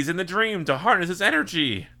activities in the dream to harness its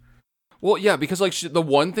energy." Well, yeah, because like the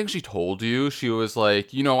one thing she told you, she was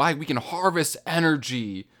like, we can harvest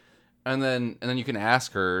energy, and then you can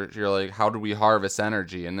ask her, you're like, "How do we harvest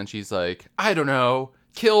energy?" And then she's like, "I don't know,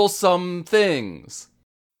 kill some things."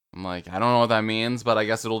 I'm like, I don't know what that means, but I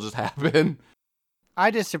guess it'll just happen.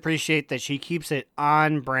 I just appreciate that she keeps it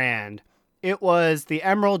on brand. It was the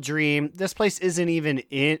Emerald Dream. This place isn't even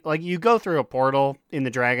in, like, you go through a portal in the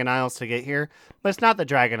Dragon Isles to get here, but it's not the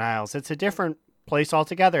Dragon Isles. It's a different place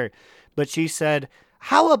altogether. But she said,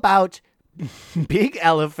 "How about Big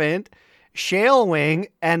Elephant, Shale Wing,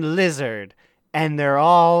 and Lizard?" And they're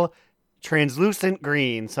all translucent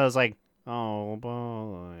green. So I was like, oh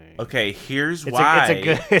boy. Okay, here's It's why.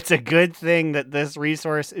 it's a good thing that this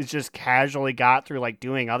resource is just casually got through like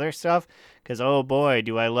doing other stuff. Because, oh boy,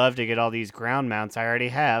 do I love to get all these ground mounts I already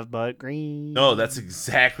have, but green. No, that's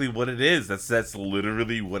exactly what it is. That's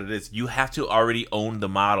literally what it is. You have to already own the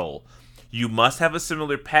model. You must have a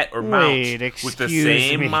similar pet or mount with the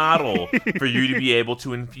same model for you to be able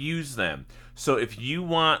to infuse them. So if you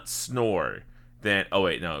want Snore, then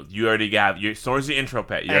you already got Snore's the intro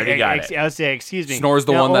pet. You already got it. I would say, excuse me. Snore's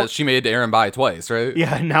the one that she made Aaron buy twice, right?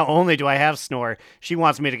 Yeah, not only do I have Snore, she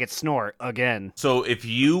wants me to get Snore again. So if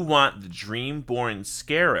you want the Dreamborn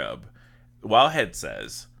Scarab, Wildhead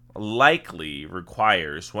says, likely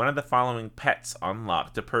requires one of the following pets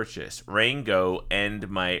unlocked to purchase: Rango,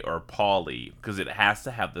 Endmite, or Polly, because it has to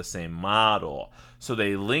have the same model. So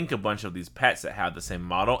they link a bunch of these pets that have the same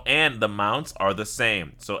model, and the mounts are the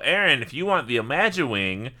same. So Aaron, if you want the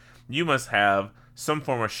Imagine-Wing, you must have some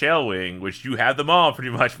form of Shale Wing, which you have them all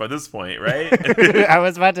pretty much by this point, right? I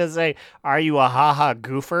was about to say, are you a haha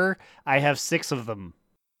goofer? I have 6 of them.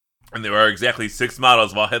 And there are exactly 6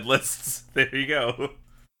 models Wildhead lists. There you go.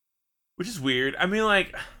 Which is weird. I mean,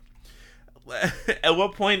 like, at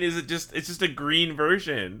what point is it's just a green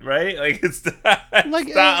version, right? Like, it's like,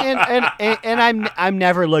 and I'm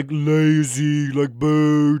never like lazy, like,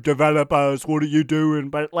 boo, developers, what are you doing?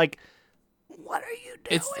 But like, what are you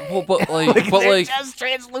doing? It's well, but they're just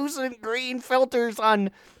translucent green filters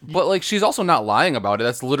on. But like she's also not lying about it.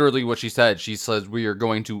 That's literally what she said. She says we are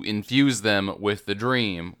going to infuse them with the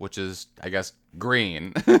dream, which is, I guess,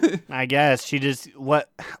 green. I guess she just what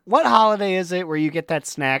holiday is it where you get that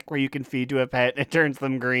snack where you can feed to a pet and it turns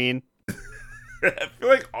them green? I feel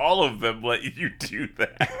like all of them let you do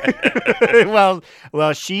that.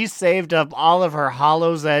 well, she saved up all of her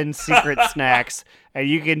Hollow's End secret snacks, and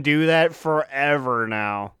you can do that forever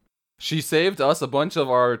now. She saved us a bunch of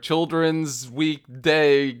our Children's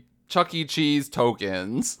Weekday Chuck E. Cheese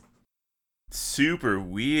tokens. Super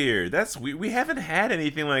weird. We haven't had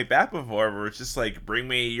anything like that before, where it's just like, bring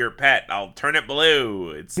me your pet, I'll turn it blue.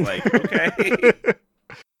 It's like, okay.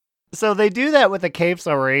 So they do that with the capes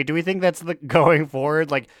already. Do we think that's going forward?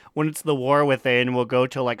 Like, when it's the war within, we'll go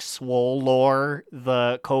to, like, Swole Lore,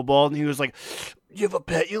 the kobold, and he was like, you have a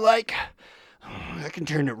pet you like? I can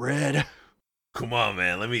turn it red. Come on,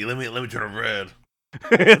 man. Let me turn it red.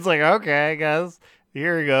 It's like, okay, I guess.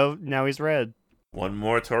 Here we go. Now he's red. One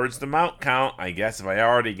more towards the mount count. I guess if I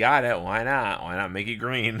already got it, why not? Why not make it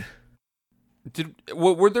green?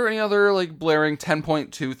 Were there any other like blaring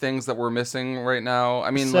 10.2 things that we're missing right now?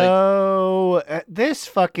 I mean,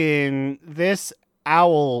 this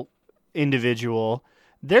owl individual,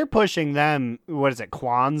 they're pushing them. What is it,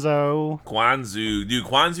 Kwanzaa? Kwanzaa, dude,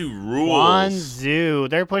 Kwanzaa rules. Kwanzaa,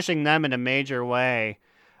 they're pushing them in a major way.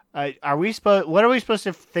 What are we supposed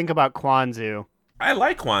to think about Kwanzaa? I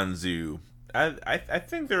like Kwanzaa. I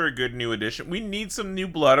think they're a good new addition. We need some new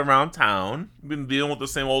blood around town. We've been dealing with the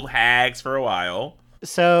same old hags for a while.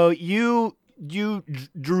 So you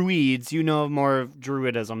druids, you know more of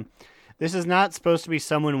druidism. This is not supposed to be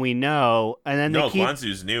someone we know, and then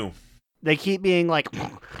Kwanzaa's new. They keep being like,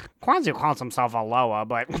 Kwanzaa calls himself a Loa,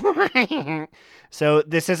 but so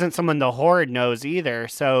this isn't someone the Horde knows either.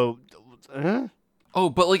 So, oh,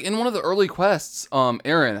 but like in one of the early quests,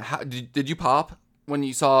 Aaron, did you pop when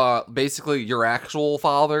you saw basically your actual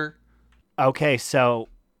father? Okay, so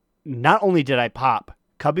not only did I pop,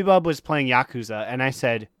 Cubby Bub was playing Yakuza, and I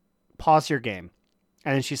said, pause your game.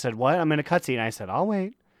 And then she said, what? I'm in a cutscene. I said, I'll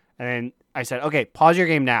wait. And then I said, okay, pause your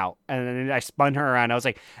game now. And then I spun her around. I was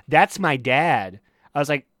like, that's my dad. I was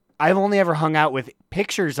like, I've only ever hung out with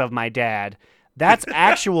pictures of my dad. That's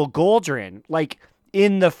actual Goldrin, like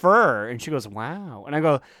in the fur. And she goes, wow. And I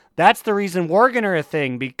go, that's the reason Worgen are a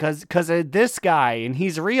thing, because of this guy, and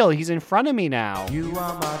he's real. He's in front of me now. You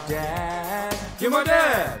are my dad. You're my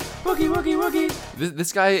dad. Wookie, wookie, wookie.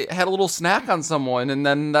 This guy had a little snack on someone, and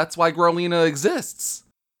then that's why Growlina exists.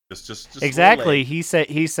 Just exactly. He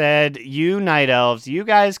said, you night elves, you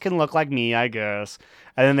guys can look like me, I guess.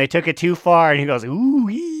 And then they took it too far, and he goes, ooh.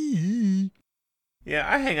 Yeah,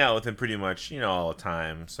 I hang out with him pretty much, all the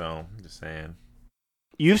time. So I'm just saying.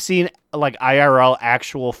 You've seen, like, IRL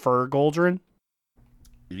actual fur Goldrin?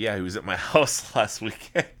 Yeah, he was at my house last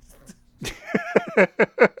weekend.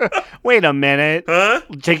 Wait a minute. Huh?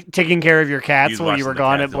 Taking care of your cats while you were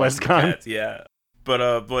gone at BlizzCon? Yeah.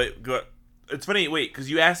 But it's funny, wait, because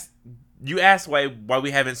you asked why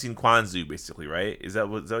we haven't seen Kwanzaa, basically, right? Is that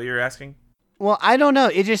what you're asking? Well, I don't know.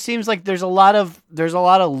 It just seems like there's a lot of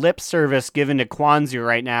lip service given to Kwanzaa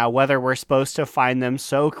right now, whether we're supposed to find them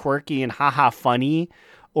so quirky and haha funny,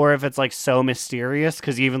 or if it's like so mysterious,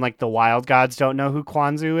 because even like the wild gods don't know who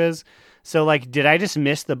Kwanzaa is. So like, did I just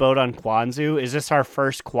miss the boat on Kwanzaa? Is this our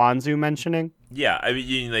first Kwanzaa mentioning? Yeah, I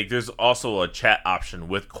mean, like, there's also a chat option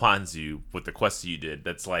with Kwanzaa with the quest you did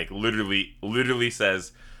that's like literally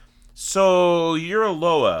says, so you're a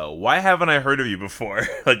Loa. Why haven't I heard of you before?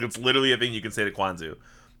 Like, it's literally a thing you can say to Kwanzaa.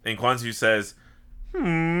 And Kwanzaa says,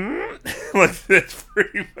 like, that's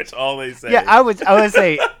pretty much all they say. Yeah, I was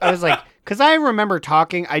like, because I remember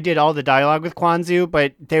talking, I did all the dialogue with Kwanzaa,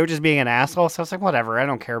 but they were just being an asshole. So I was like, whatever, I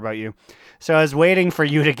don't care about you. So I was waiting for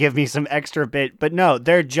you to give me some extra bit, but no,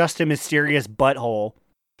 they're just a mysterious butthole.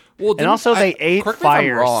 Well, and also they ate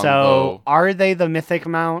fire, so are they the mythic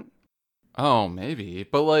mount? Oh, maybe.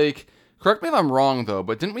 But, like, correct me if I'm wrong, though,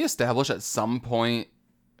 but didn't we establish at some point,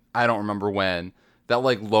 I don't remember when, that,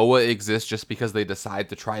 like, Loa exists just because they decide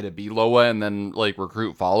to try to be Loa and then, like,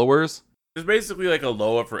 recruit followers? There's basically, like, a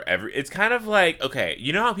Loa for every... It's kind of like, okay,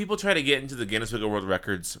 you know how people try to get into the Guinness Book of World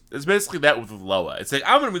Records? It's basically that with Loa. It's like,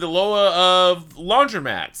 I'm going to be the Loa of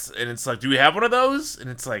laundromats. And it's like, do we have one of those? And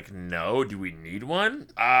it's like, no. Do we need one?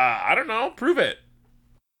 I don't know. Prove it.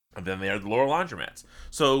 And then they are the Loa laundromats.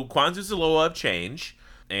 So Kwanzaa's the Loa of change,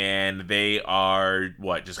 and they are,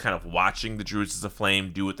 just kind of watching the Druids of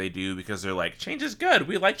Flame do what they do because they're like, change is good.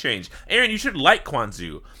 We like change. Aaron, you should like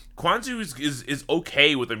Kwanzaa. Kwanzaa is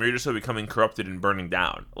okay with the Murder becoming corrupted and burning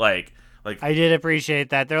down. Like Like, I did appreciate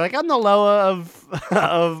that. They're like, I'm the Loa of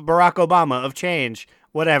of Barack Obama, of change,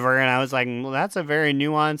 whatever. And I was like, well, that's a very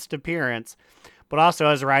nuanced appearance. But also,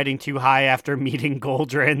 I was riding too high after meeting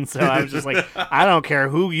Goldrin, so I was just like, I don't care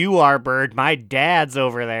who you are, Bird. My dad's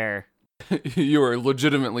over there. You were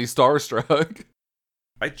legitimately starstruck.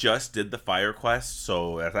 I just did the fire quest,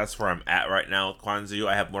 so that's where I'm at right now with Kwanzaa.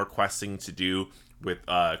 I have more questing to do with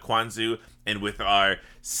Kwanzaa and with our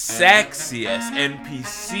sexiest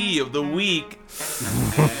NPC of the week,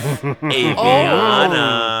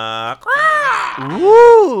 Aviana.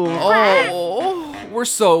 Woo! Oh, we're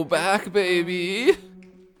so back, baby.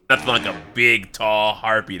 Nothing like a big, tall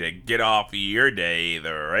harpy to get off your day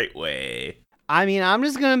the right way. I mean, I'm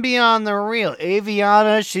just going to be on the real.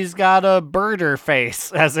 Aviana, she's got a birder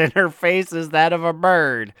face, as in her face is that of a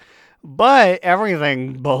bird. But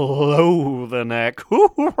everything below the neck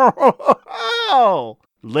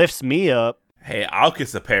lifts me up. Hey, I'll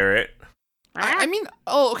kiss a parrot. I mean,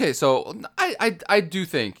 okay, so I do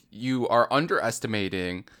think you are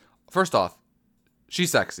underestimating. First off,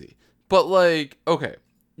 she's sexy. But, like, okay,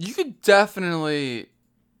 you could definitely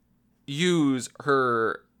use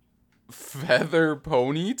her feather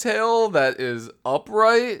ponytail that is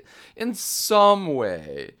upright in some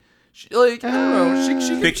way. I don't know.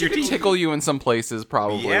 She could tickle you in some places,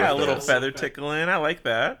 probably. Yeah, a with little this. feather tickling. I like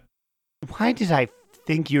that. Why did I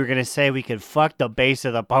think you were going to say we could fuck the base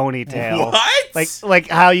of the ponytail? What? Like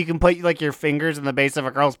how you can put like your fingers in the base of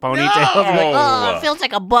a girl's ponytail. No! Be like, Oh, it feels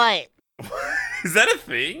like a butt. Is that a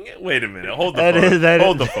thing? Wait a minute. Hold the That phone. is- that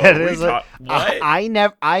Hold is- the phone. that What are is you a- talk- what?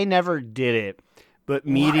 I never did it, but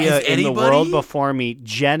media Has in the anybody? world before me,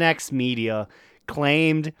 Gen X media,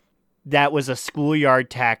 claimed that was a schoolyard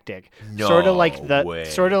tactic. No sort of like way.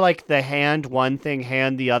 the hand one thing,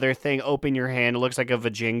 hand the other thing. Open your hand. It looks like a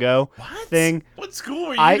vajingo What? thing. What school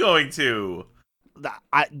are you I- going to?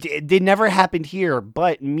 It never happened here,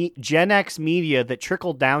 but Gen X media that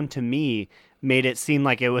trickled down to me made it seem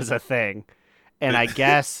like it was a thing. And I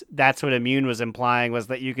guess that's what Immune was implying, was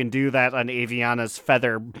that you can do that on Aviana's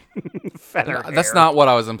feather That's hair. not what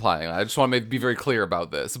I was implying. I just want to be very clear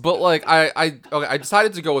about this. But like, I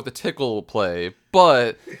decided to go with the tickle play,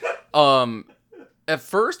 but at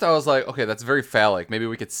first I was like, okay, that's very phallic. Maybe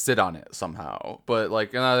we could sit on it somehow. But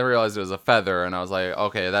like, and I realized it was a feather, and I was like,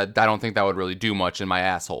 okay, that I don't think that would really do much in my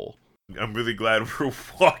asshole. I'm really glad we're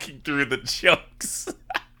walking through the jokes.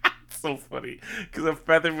 So funny, because a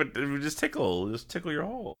feather would just tickle your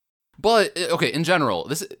hole. But okay, in general,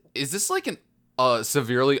 is this like a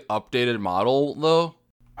severely updated model though?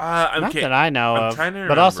 I'm Not ki- that I know I'm of. trying to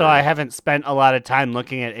But also, remember. I haven't spent a lot of time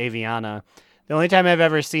looking at Aviana. The only time I've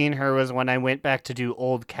ever seen her was when I went back to do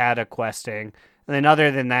old Kata questing. And then other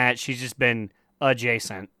than that, she's just been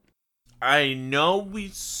adjacent. I know we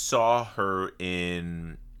saw her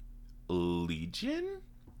in Legion,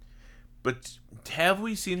 but have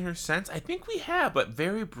we seen her since? I think we have, but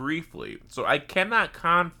very briefly. So I cannot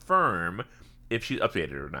confirm if she's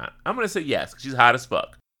updated or not. I'm gonna say yes, 'cause she's hot as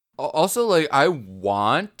fuck. Also, like, I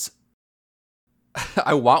want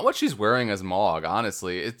what she's wearing as Mog.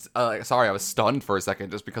 Honestly, it's sorry, I was stunned for a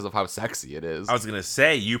second just because of how sexy it is. I was gonna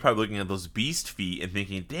say, you probably looking at those beast feet and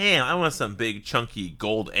thinking, damn, I want some big chunky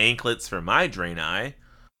gold anklets for my Draenei.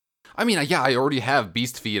 I mean, yeah, I already have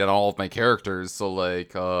beast feet on all of my characters, so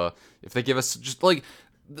like, if they give us just like,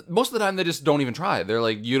 most of the time they just don't even try. They're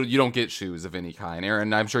like, you don't get shoes of any kind,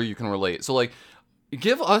 Aaron. I'm sure you can relate. So like,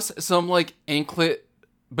 give us some like anklet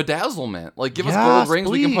bedazzlement. Like, give us Yes, gold rings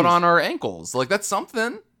we can put please. on our ankles. Like, that's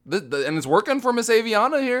something. And it's working for Miss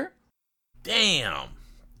Aviana here. Damn.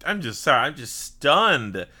 I'm just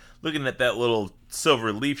stunned looking at that little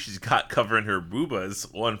silver leaf she's got covering her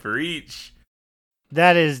boobas, one for each.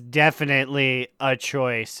 That is definitely a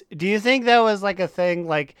choice. Do you think that was like a thing,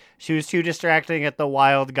 like she was too distracting at the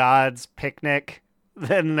Wild Gods picnic?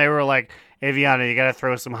 Then they were like, Aviana, you gotta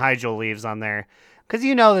throw some hydro leaves on there. Because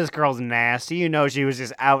you know this girl's nasty. You know she was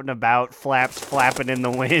just out and about, flaps flapping in the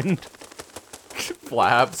wind.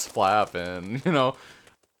 Flaps flapping, you know.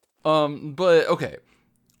 But okay,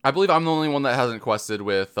 I believe I'm the only one that hasn't quested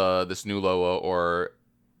with this new Loa or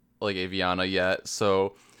like Aviana yet.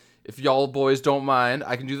 So if y'all boys don't mind,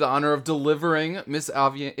 I can do the honor of delivering Miss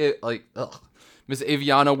Aviana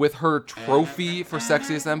with her trophy for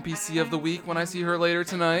sexiest NPC of the week when I see her later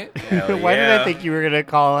tonight. Why did I think you were gonna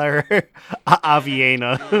call her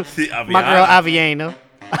Aviana? The My girl Aviana.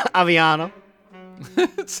 Aviana.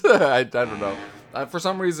 I don't know. For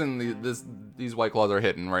some reason, these White Claws are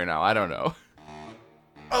hitting right now. I don't know.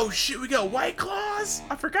 Oh shit, we got White Claws?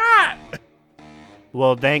 I forgot.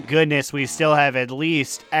 Well, thank goodness we still have at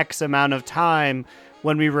least X amount of time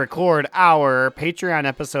when we record our Patreon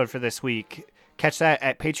episode for this week. Catch that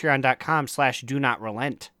at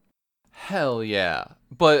patreon.com/do-not-relent. Hell yeah.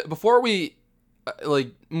 But before we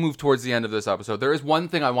move towards the end of this episode, there is one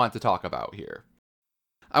thing I want to talk about here.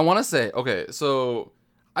 I want to say, okay, so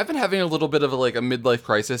I've been having a little bit of a midlife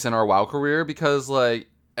crisis in our WoW career because,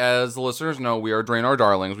 as the listeners know, we are Draenor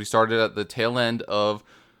Darlings. We started at the tail end of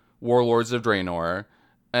Warlords of Draenor,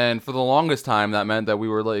 and for the longest time, that meant that we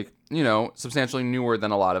were, substantially newer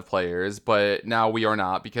than a lot of players, but now we are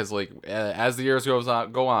not because, as the years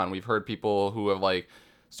go on, we've heard people who have,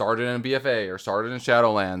 started in BFA or started in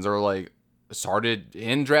Shadowlands or, started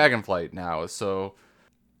in Dragonflight now. So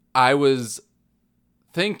I was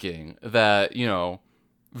thinking that,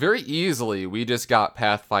 very easily we just got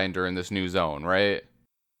Pathfinder in this new zone, right?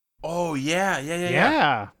 Oh yeah.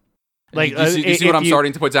 Yeah. You see what I'm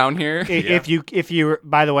starting to put down here? If you,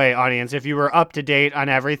 by the way, audience, if you were up to date on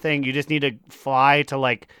everything, you just need to fly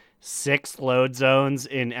to 6 load zones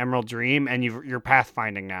in Emerald Dream, and you're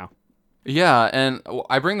pathfinding now. Yeah, and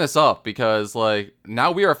I bring this up because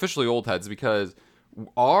now we are officially old heads because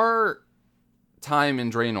our time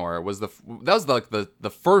in Draenor was the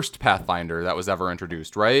first Pathfinder that was ever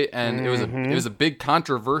introduced, right? And it was a big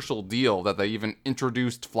controversial deal that they even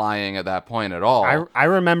introduced flying at that point at all. I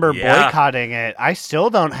remember boycotting it. I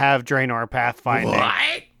still don't have Draenor Pathfinding.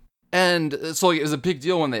 What? And so it was a big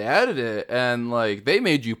deal when they added it, and they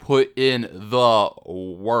made you put in the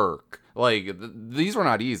work. These were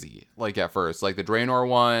not easy. At first, the Draenor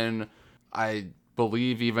one, I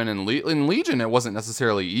believe even in Legion, it wasn't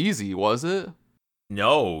necessarily easy, was it?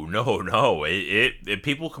 No. It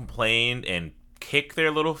people complained and kicked their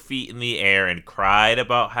little feet in the air and cried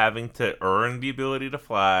about having to earn the ability to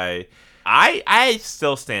fly. I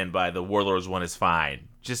still stand by the Warlords one is fine.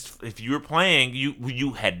 Just if you were playing,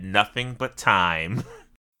 you had nothing but time.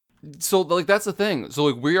 So that's the thing.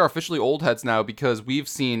 So we are officially old heads now because we've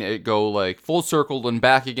seen it go full circle and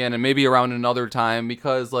back again, and maybe around another time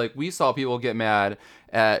because we saw people get mad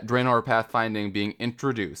at Draenor Pathfinding being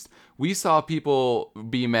introduced. We saw people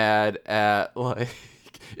be mad at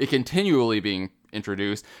it continually being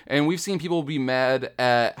introduced, and we've seen people be mad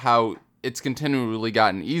at how it's continually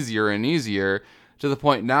gotten easier and easier to the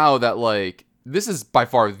point now that this is by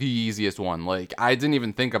far the easiest one. I didn't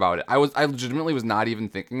even think about it. I legitimately was not even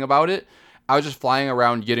thinking about it. I was just flying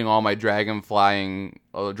around getting all my dragon riding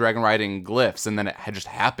glyphs, and then it had just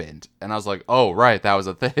happened. And I was like, oh, right, that was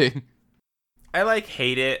a thing. I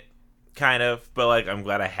hate it, kind of, but I'm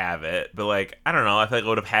glad I have it. But I don't know, I feel I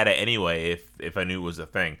would have had it anyway if I knew it was a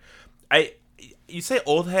thing. You say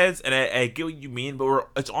old heads, and I get what you mean, but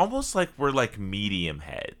it's almost like we're medium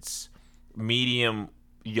heads. Medium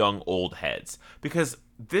young old heads, because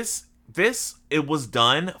this it was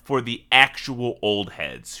done for the actual old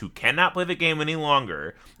heads who cannot play the game any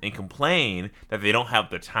longer and complain that they don't have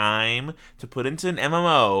the time to put into an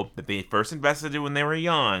MMO that they first invested in when they were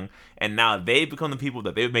young, and now they become the people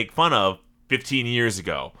that they would make fun of 15 years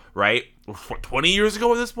ago, right? 20 years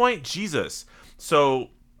ago at this point? Jesus. So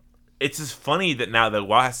it's just funny that now the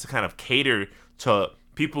WoW has to kind of cater to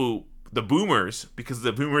people, the boomers, because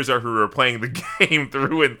the boomers are who are playing the game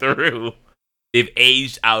through and through. They've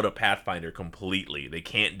aged out of Pathfinder completely. They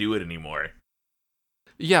can't do it anymore.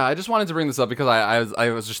 Yeah, I just wanted to bring this up because I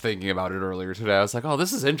was just thinking about it earlier today. I was like, oh,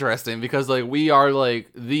 this is interesting because we are we're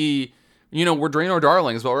Draenor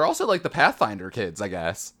Darlings, but we're also the Pathfinder kids, I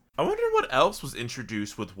guess. I wonder what else was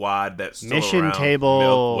introduced with WoD that's still Mission around.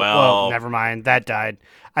 table. Well, never mind. That died.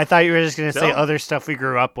 I thought you were just going to say other stuff we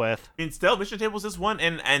grew up with. I mean, still, Mission Tables is one,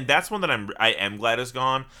 and that's one that I am glad is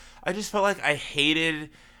gone. I just felt I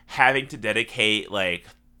hated having to dedicate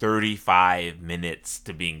 35 minutes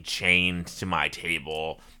to being chained to my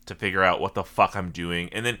table to figure out what the fuck I'm doing.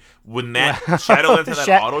 And then when that Shadowlands had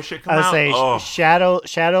that auto shit come out,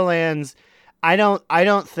 Shadowlands. I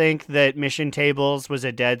don't think that Mission Tables was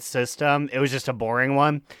a dead system. It was just a boring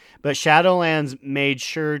one. But Shadowlands made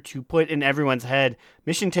sure to put in everyone's head,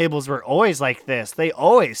 Mission Tables were always like this. They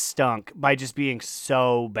always stunk by just being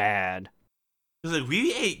so bad. Because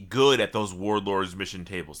we ate good at those Warlords Mission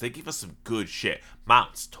Tables. They gave us some good shit.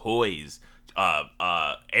 Mounts, toys,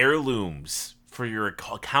 heirlooms for your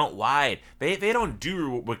account wide. They don't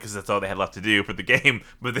do, because that's all they had left to do for the game,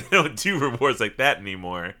 but they don't do rewards like that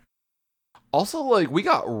anymore. Also, we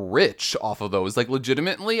got rich off of those.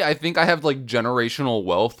 Legitimately, I think I have, generational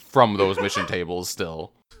wealth from those mission tables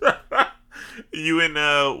still. You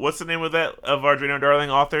and, what's the name of our Draenor Darling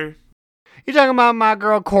author? You talking about my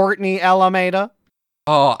girl, Courtney Alameda?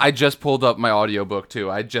 Oh, I just pulled up my audiobook,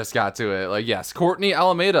 too. I just got to it. Yes, Courtney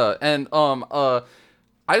Alameda. And,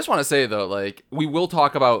 I just want to say though, like, we will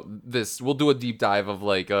talk about this. We'll do a deep dive of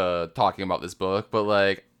like talking about this book, but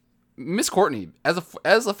like Miss Courtney, as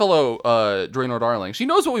a fellow Draenor darling, she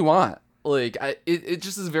knows what we want. Like, it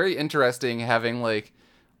just is very interesting having like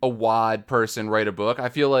a WoD person write a book. I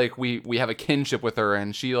feel like we have a kinship with her,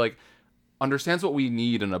 and she like understands what we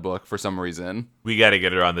need in a book for some reason. We got to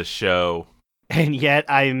get her on the show. And yet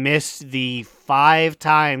I missed the 5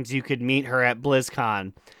 times you could meet her at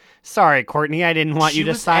BlizzCon. Sorry, Courtney, I didn't want She you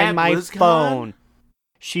to was sign at my BlizzCon? phone.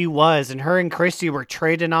 She was, and her and Christy were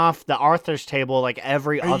trading off the Arthur's table like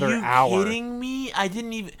every other Are you hour. kidding me? I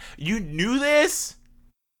didn't even... You knew this?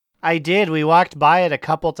 I did. We walked by it a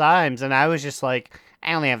couple times, and I was just like,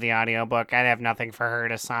 I only have the audiobook. I have nothing for her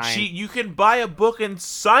to sign. You can buy a book and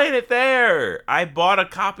sign it there. I bought a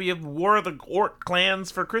copy of War of the Orc Clans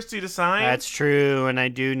for Christy to sign. That's true, and I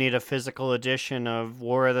do need a physical edition of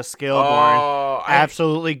War of the Skillborn. Oh,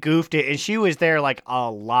 Absolutely goofed it, and she was there like a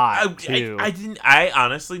lot too. I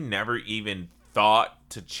honestly never even thought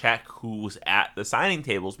to check who was at the signing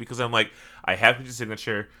tables because I'm like, I have Christy's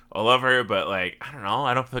signature. I love her, but like, I don't know.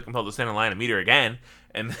 I don't feel compelled to stand in line and meet her again.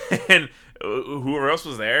 And then whoever else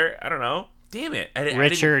was there, I don't know. Damn it.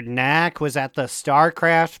 Richard Knack was at the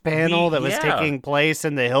StarCraft panel that was taking place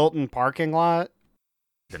in the Hilton parking lot.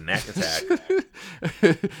 The Knack attack.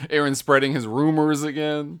 Aaron spreading his rumors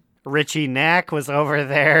again. Richie Knack was over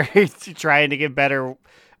there trying to get better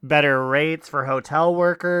rates for hotel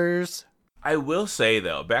workers. I will say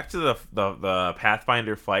though, back to the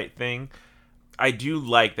Pathfinder fight thing, I do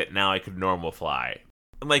like that now I could normal fly.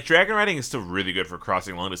 Like, dragon riding is still really good for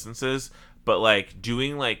crossing long distances, but like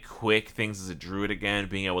doing like quick things as a druid again,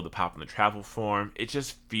 being able to pop in the travel form, it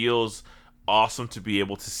just feels awesome to be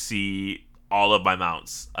able to see all of my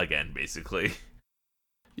mounts again, basically.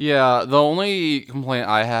 Yeah, the only complaint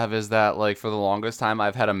I have is that like for the longest time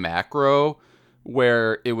I've had a macro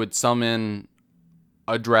where it would summon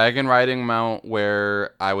a dragon riding mount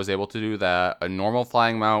where I was able to do that, a normal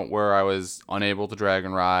flying mount where I was unable to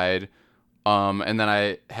dragon ride. And then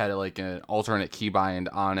I had like an alternate keybind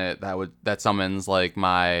on it that summons like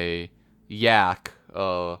my yak,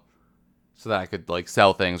 so that I could like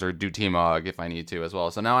sell things or do T-Mog if I need to as well.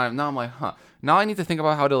 So now I'm like, now I need to think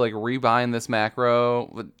about how to like rebind this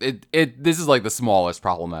macro. This is like the smallest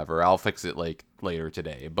problem ever. I'll fix it like later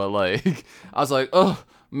today. But like, I was like, oh,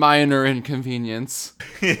 minor inconvenience.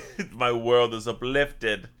 My world is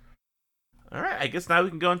uplifted. All right, I guess now we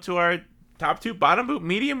can go into our top 2, bottom boot,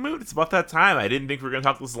 medium mood. It's about that time. I didn't think we were going to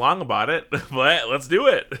talk this long about it, but let's do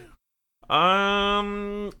it.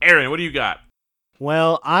 Aaron, what do you got?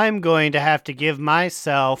 Well, I'm going to have to give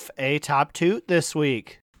myself a top toot this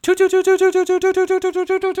week.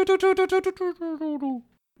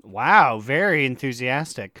 Wow, very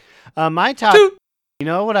enthusiastic. My top... You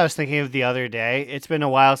know what I was thinking of the other day? It's been a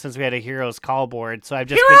while since we had a Heroes Call board, so I've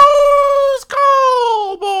just Heroes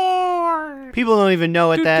Call board! People don't even know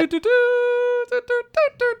what that...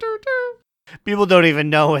 People don't even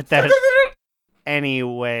know what that...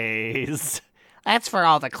 Anyways... That's for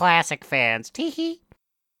all the classic fans. Tee-hee.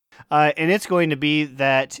 And it's going to be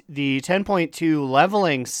that the 10.2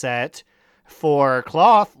 leveling set for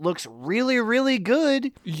Cloth looks really, really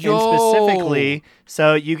good. Yo! And specifically,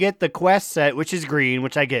 so you get the quest set, which is green,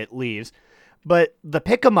 which I get leaves. But the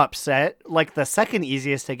pick 'em up set, like the second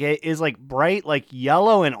easiest to get, is like bright, like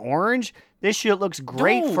yellow and orange. This shit looks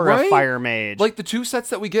great No, for right? a fire mage. Like the 2 sets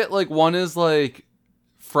that we get, like one is like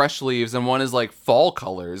fresh leaves and one is like fall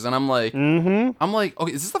colors, and I'm like,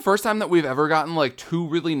 okay, is this the first time that we've ever gotten like 2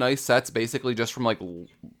 really nice sets, basically just from like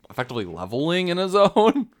effectively leveling in a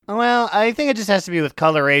zone? Well, I think it just has to be with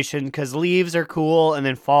coloration, because leaves are cool, and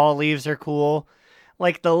then fall leaves are cool.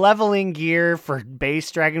 Like, the leveling gear for base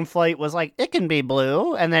Dragonflight was like, it can be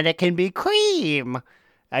blue, and then it can be cream.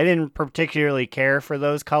 I didn't particularly care for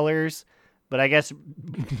those colors, but I guess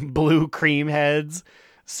blue cream heads,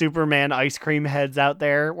 Superman ice cream heads out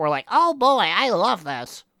there were like, Oh boy, I love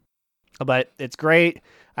this. but it's great.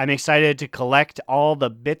 I'm excited to collect all the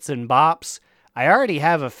bits and bops. I already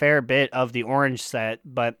have a fair bit of the orange set,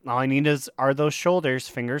 but all I need are those shoulders.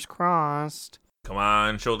 Fingers crossed. Come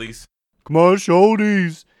on, Schuldies. Come on,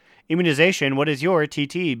 shoulders. Immunization, what is your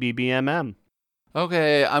TT BBMM?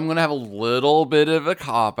 Okay, I'm gonna have a little bit of a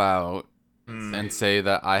cop out and say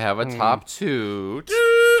that I have a top 2.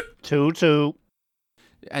 2-2.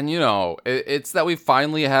 And you know, it's that we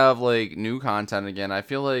finally have like new content again. I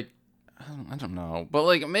feel like I don't know, but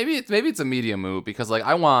like maybe it's a medium move because like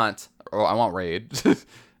I want raid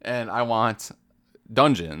and I want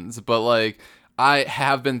dungeons, but like I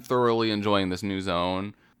have been thoroughly enjoying this new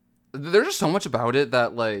zone. There's just so much about it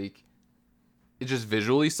that like it's just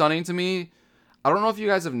visually stunning to me. I don't know if you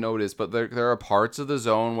guys have noticed, but there are parts of the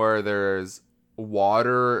zone where there's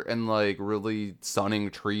water and like really stunning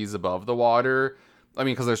trees above the water. I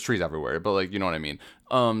mean, because there's trees everywhere, but like, you know what I mean?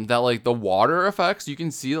 That like the water effects, you can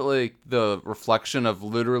see like the reflection of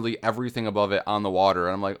literally everything above it on the water.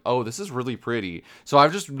 And I'm like, oh, this is really pretty. So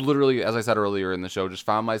I've just literally, as I said earlier in the show, just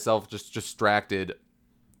found myself just distracted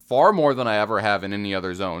far more than I ever have in any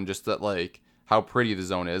other zone. Just that like how pretty the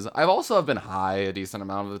zone is. I've also been high a decent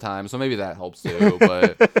amount of the time, so maybe that helps too.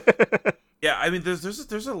 But Yeah, I mean, there's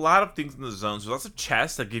a lot of things in the zones. There's lots of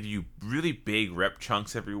chests that give you really big rep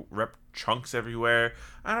chunks everywhere.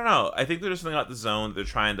 I don't know. I think there's something about the zone that they're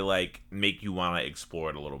trying to like make you want to explore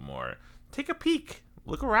it a little more. Take a peek,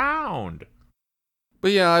 look around.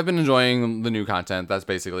 But yeah, I've been enjoying the new content. That's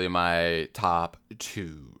basically my top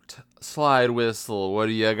two. Slide Whistle, what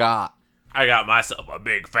do you got? I got myself a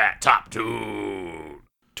big fat top two.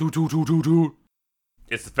 Two.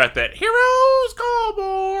 It's the fact that Heroes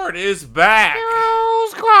Callboard is back.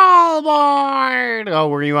 Heroes Callboard. Oh,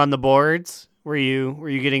 were you on the boards? Were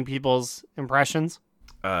you getting people's impressions?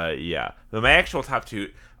 Yeah. But my actual top two,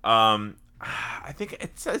 I think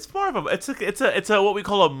it's more of a it's a what we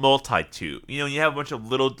call a multi-toot. You know, you have a bunch of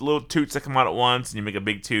little toots that come out at once, and you make a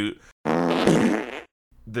big toot.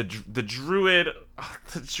 The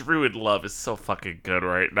druid love is so fucking good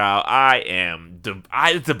right now.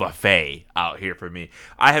 It's a buffet out here for me.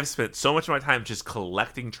 I have spent so much of my time just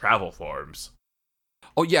collecting travel forms.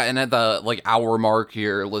 Oh yeah, and at the like hour mark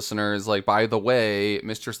here, listeners, like by the way,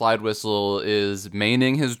 Mr. Slide Whistle is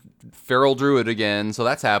maining his feral druid again, so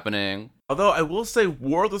that's happening. Although I will say,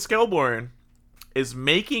 War of the Scaleborn is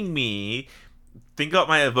making me think about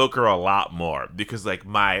my evoker a lot more, because like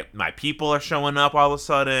my people are showing up all of a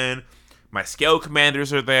sudden. My scale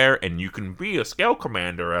commanders are there, and you can be a scale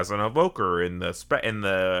commander as an evoker in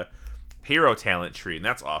the hero talent tree, and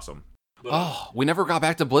that's awesome. Oh, we never got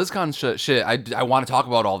back to BlizzCon shit. I want to talk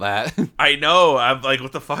about all that. I know. I'm like,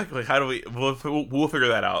 what the fuck? Like, how do we'll figure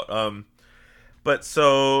that out. But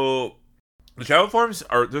so the travel forms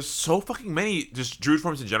there's so fucking many just druid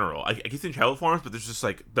forms in general. I keep saying travel forms, but there's just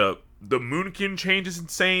like the Moonkin change is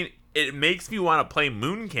insane. It makes me want to play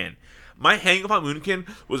Moonkin. My hang up on Moonkin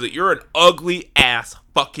was that you're an ugly ass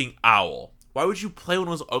fucking owl. Why would you play one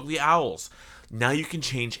of those ugly owls? Now you can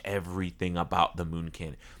change everything about the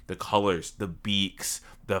Moonkin. The colors, the beaks,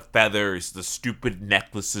 the feathers, the stupid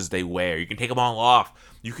necklaces they wear. You can take them all off.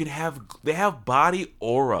 They have body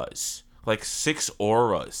auras. Like 6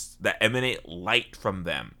 auras that emanate light from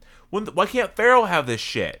them. Why can't Pharaoh have this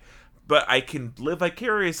shit? But I can live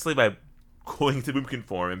vicariously by going to Boomkin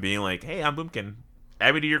form and being like, hey, I'm Boomkin.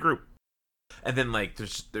 Add me to your group. And then like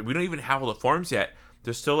we don't even have all the forms yet.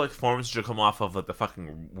 There's still like forms that come off of like the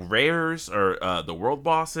fucking rares or the world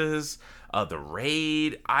bosses, the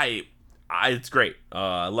raid. It's great.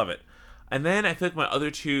 I love it. And then I feel like my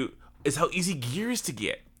other two is how easy gear is to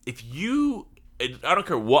get. I don't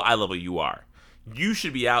care what eye level you are, you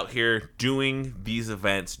should be out here doing these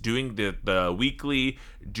events, doing the weekly,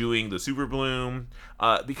 doing the Super Bloom,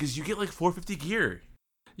 because you get like 450 gear.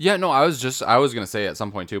 Yeah, no, I was gonna say at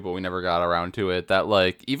some point too, but we never got around to it, that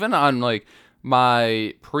like even on like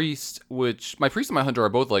my priest and my hunter are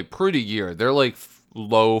both like pretty geared. They're like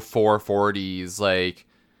low 440s, like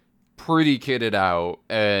pretty kitted out,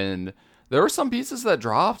 and there were some pieces that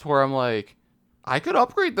dropped where I'm like, I could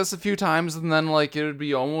upgrade this a few times and then like it would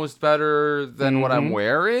be almost better than what I'm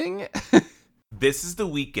wearing. This is the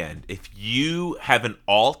weekend. If you have an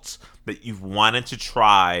alt that you've wanted to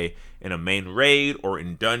try in a main raid or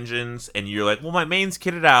in dungeons, and you're like, well, my main's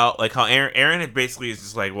kitted out, like how Aaron basically is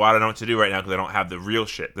just like, well, I don't know what to do right now because I don't have the real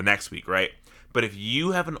shit the next week, right? But if you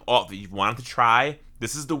have an alt that you've wanted to try,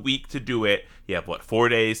 this is the week to do it. You have, 3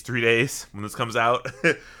 days when this comes out?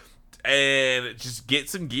 And just get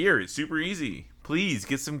some gear. It's super easy. Please,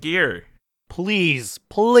 get some gear. Please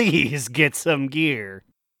get some gear.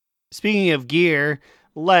 Speaking of gear,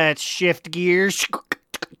 let's shift gears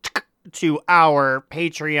to our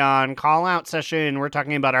Patreon call-out session. We're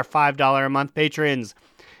talking about our $5 a month patrons.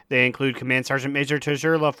 They include Command Sergeant Major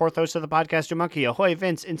Tajurla, fourth host of the podcast, Monkey, Ahoy,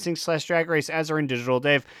 Vince, Instinct / Drag Race, Azarin, Digital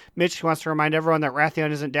Dave, Mitch wants to remind everyone that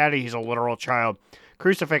Rathion isn't daddy, he's a literal child.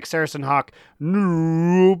 Crucifix, Saracen Hawk,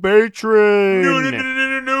 new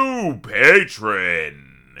patron. No,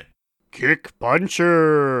 patron. Kick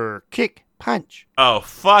Puncher. Kick Punch. Oh,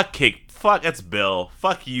 fuck, that's Bill.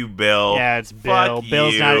 Fuck you, Bill. Yeah, it's Bill.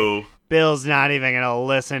 Fuck Bill's not even going to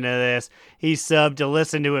listen to this. He subbed to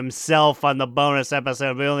listen to himself on the bonus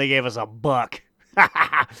episode, but he only gave us $1.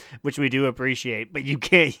 Which we do appreciate, but you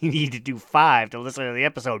need to do $5 to listen to the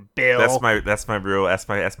episode, Bill. That's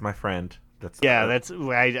my friend. That's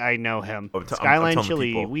I know him. I'm Skyline telling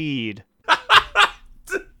Chili, people. weed.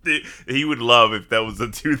 He would love if that was the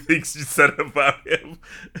two things you said about him.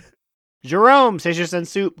 Jerome, Satius and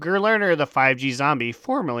Soup, Gerlerner, the 5G zombie,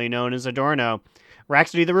 formerly known as Adorno.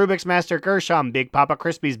 Rhapsody, the Rubik's Master, Gershom, Big Papa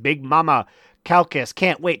Crispy's Big Mama, Calcus,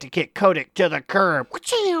 can't wait to kick Kodak to the curb.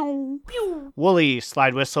 Wooly,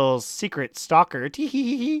 Slide Whistle's Secret Stalker,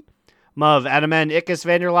 tee-hee-hee-hee. Muv, Adaman, Ickes,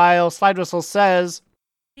 Vanderlyle, Slide Whistle says,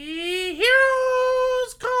 Heroes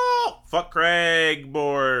call. Fuck Craig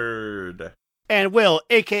board. and Will,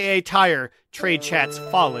 a.k.a. Tire, Trade Chat's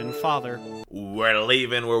fallen father. We're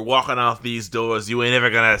leaving. We're walking off these doors. You ain't ever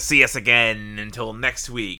gonna see us again until next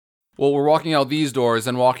week. Well, we're walking out these doors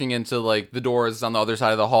and walking into, like, the doors on the other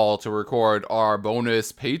side of the hall to record our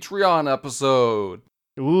bonus Patreon episode.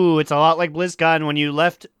 Ooh, it's a lot like BlizzCon when you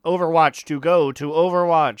left Overwatch to go to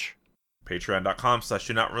Overwatch.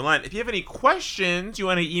 Patreon.com/Do Not Relent. If you have any questions, you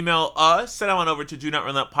want to email us, send on over to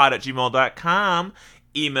DoNotRelentPod@gmail.com.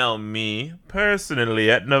 Email me personally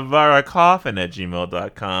at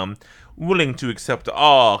NavarraCoffin@gmail.com. Willing to accept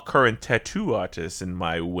all current tattoo artists in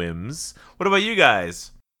my whims. What about you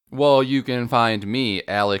guys? Well, you can find me,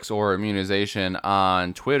 Alex or Immunization,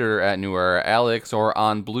 on Twitter at NewEraAlex or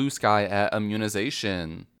on Blue Sky at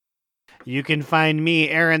Immunization. You can find me,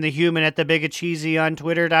 Aaron the Human, at TheBigACheesy on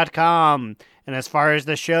Twitter.com. And as far as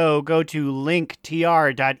the show, go to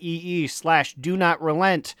linktr.ee/Do Not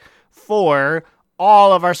Relent for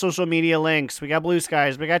all of our social media links. We got Blue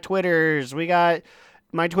Skies, we got Twitters, we got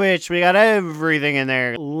my Twitch, we got everything in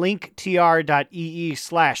there. linktr.ee/Do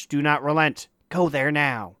Not Relent. Go there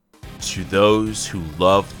now. To those who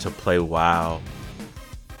love to play WoW,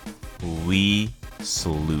 we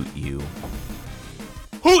salute you.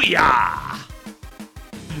 Hoo-yah!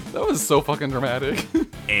 That was so fucking dramatic.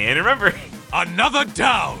 And remember, Another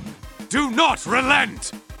down. Do not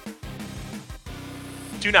relent.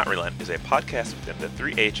 Do Not Relent is a podcast within the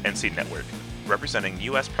 3HNC network, representing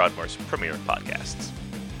U.S. Proudmoore's premier podcasts.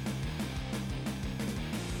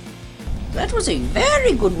 That was a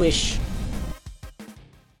very good wish.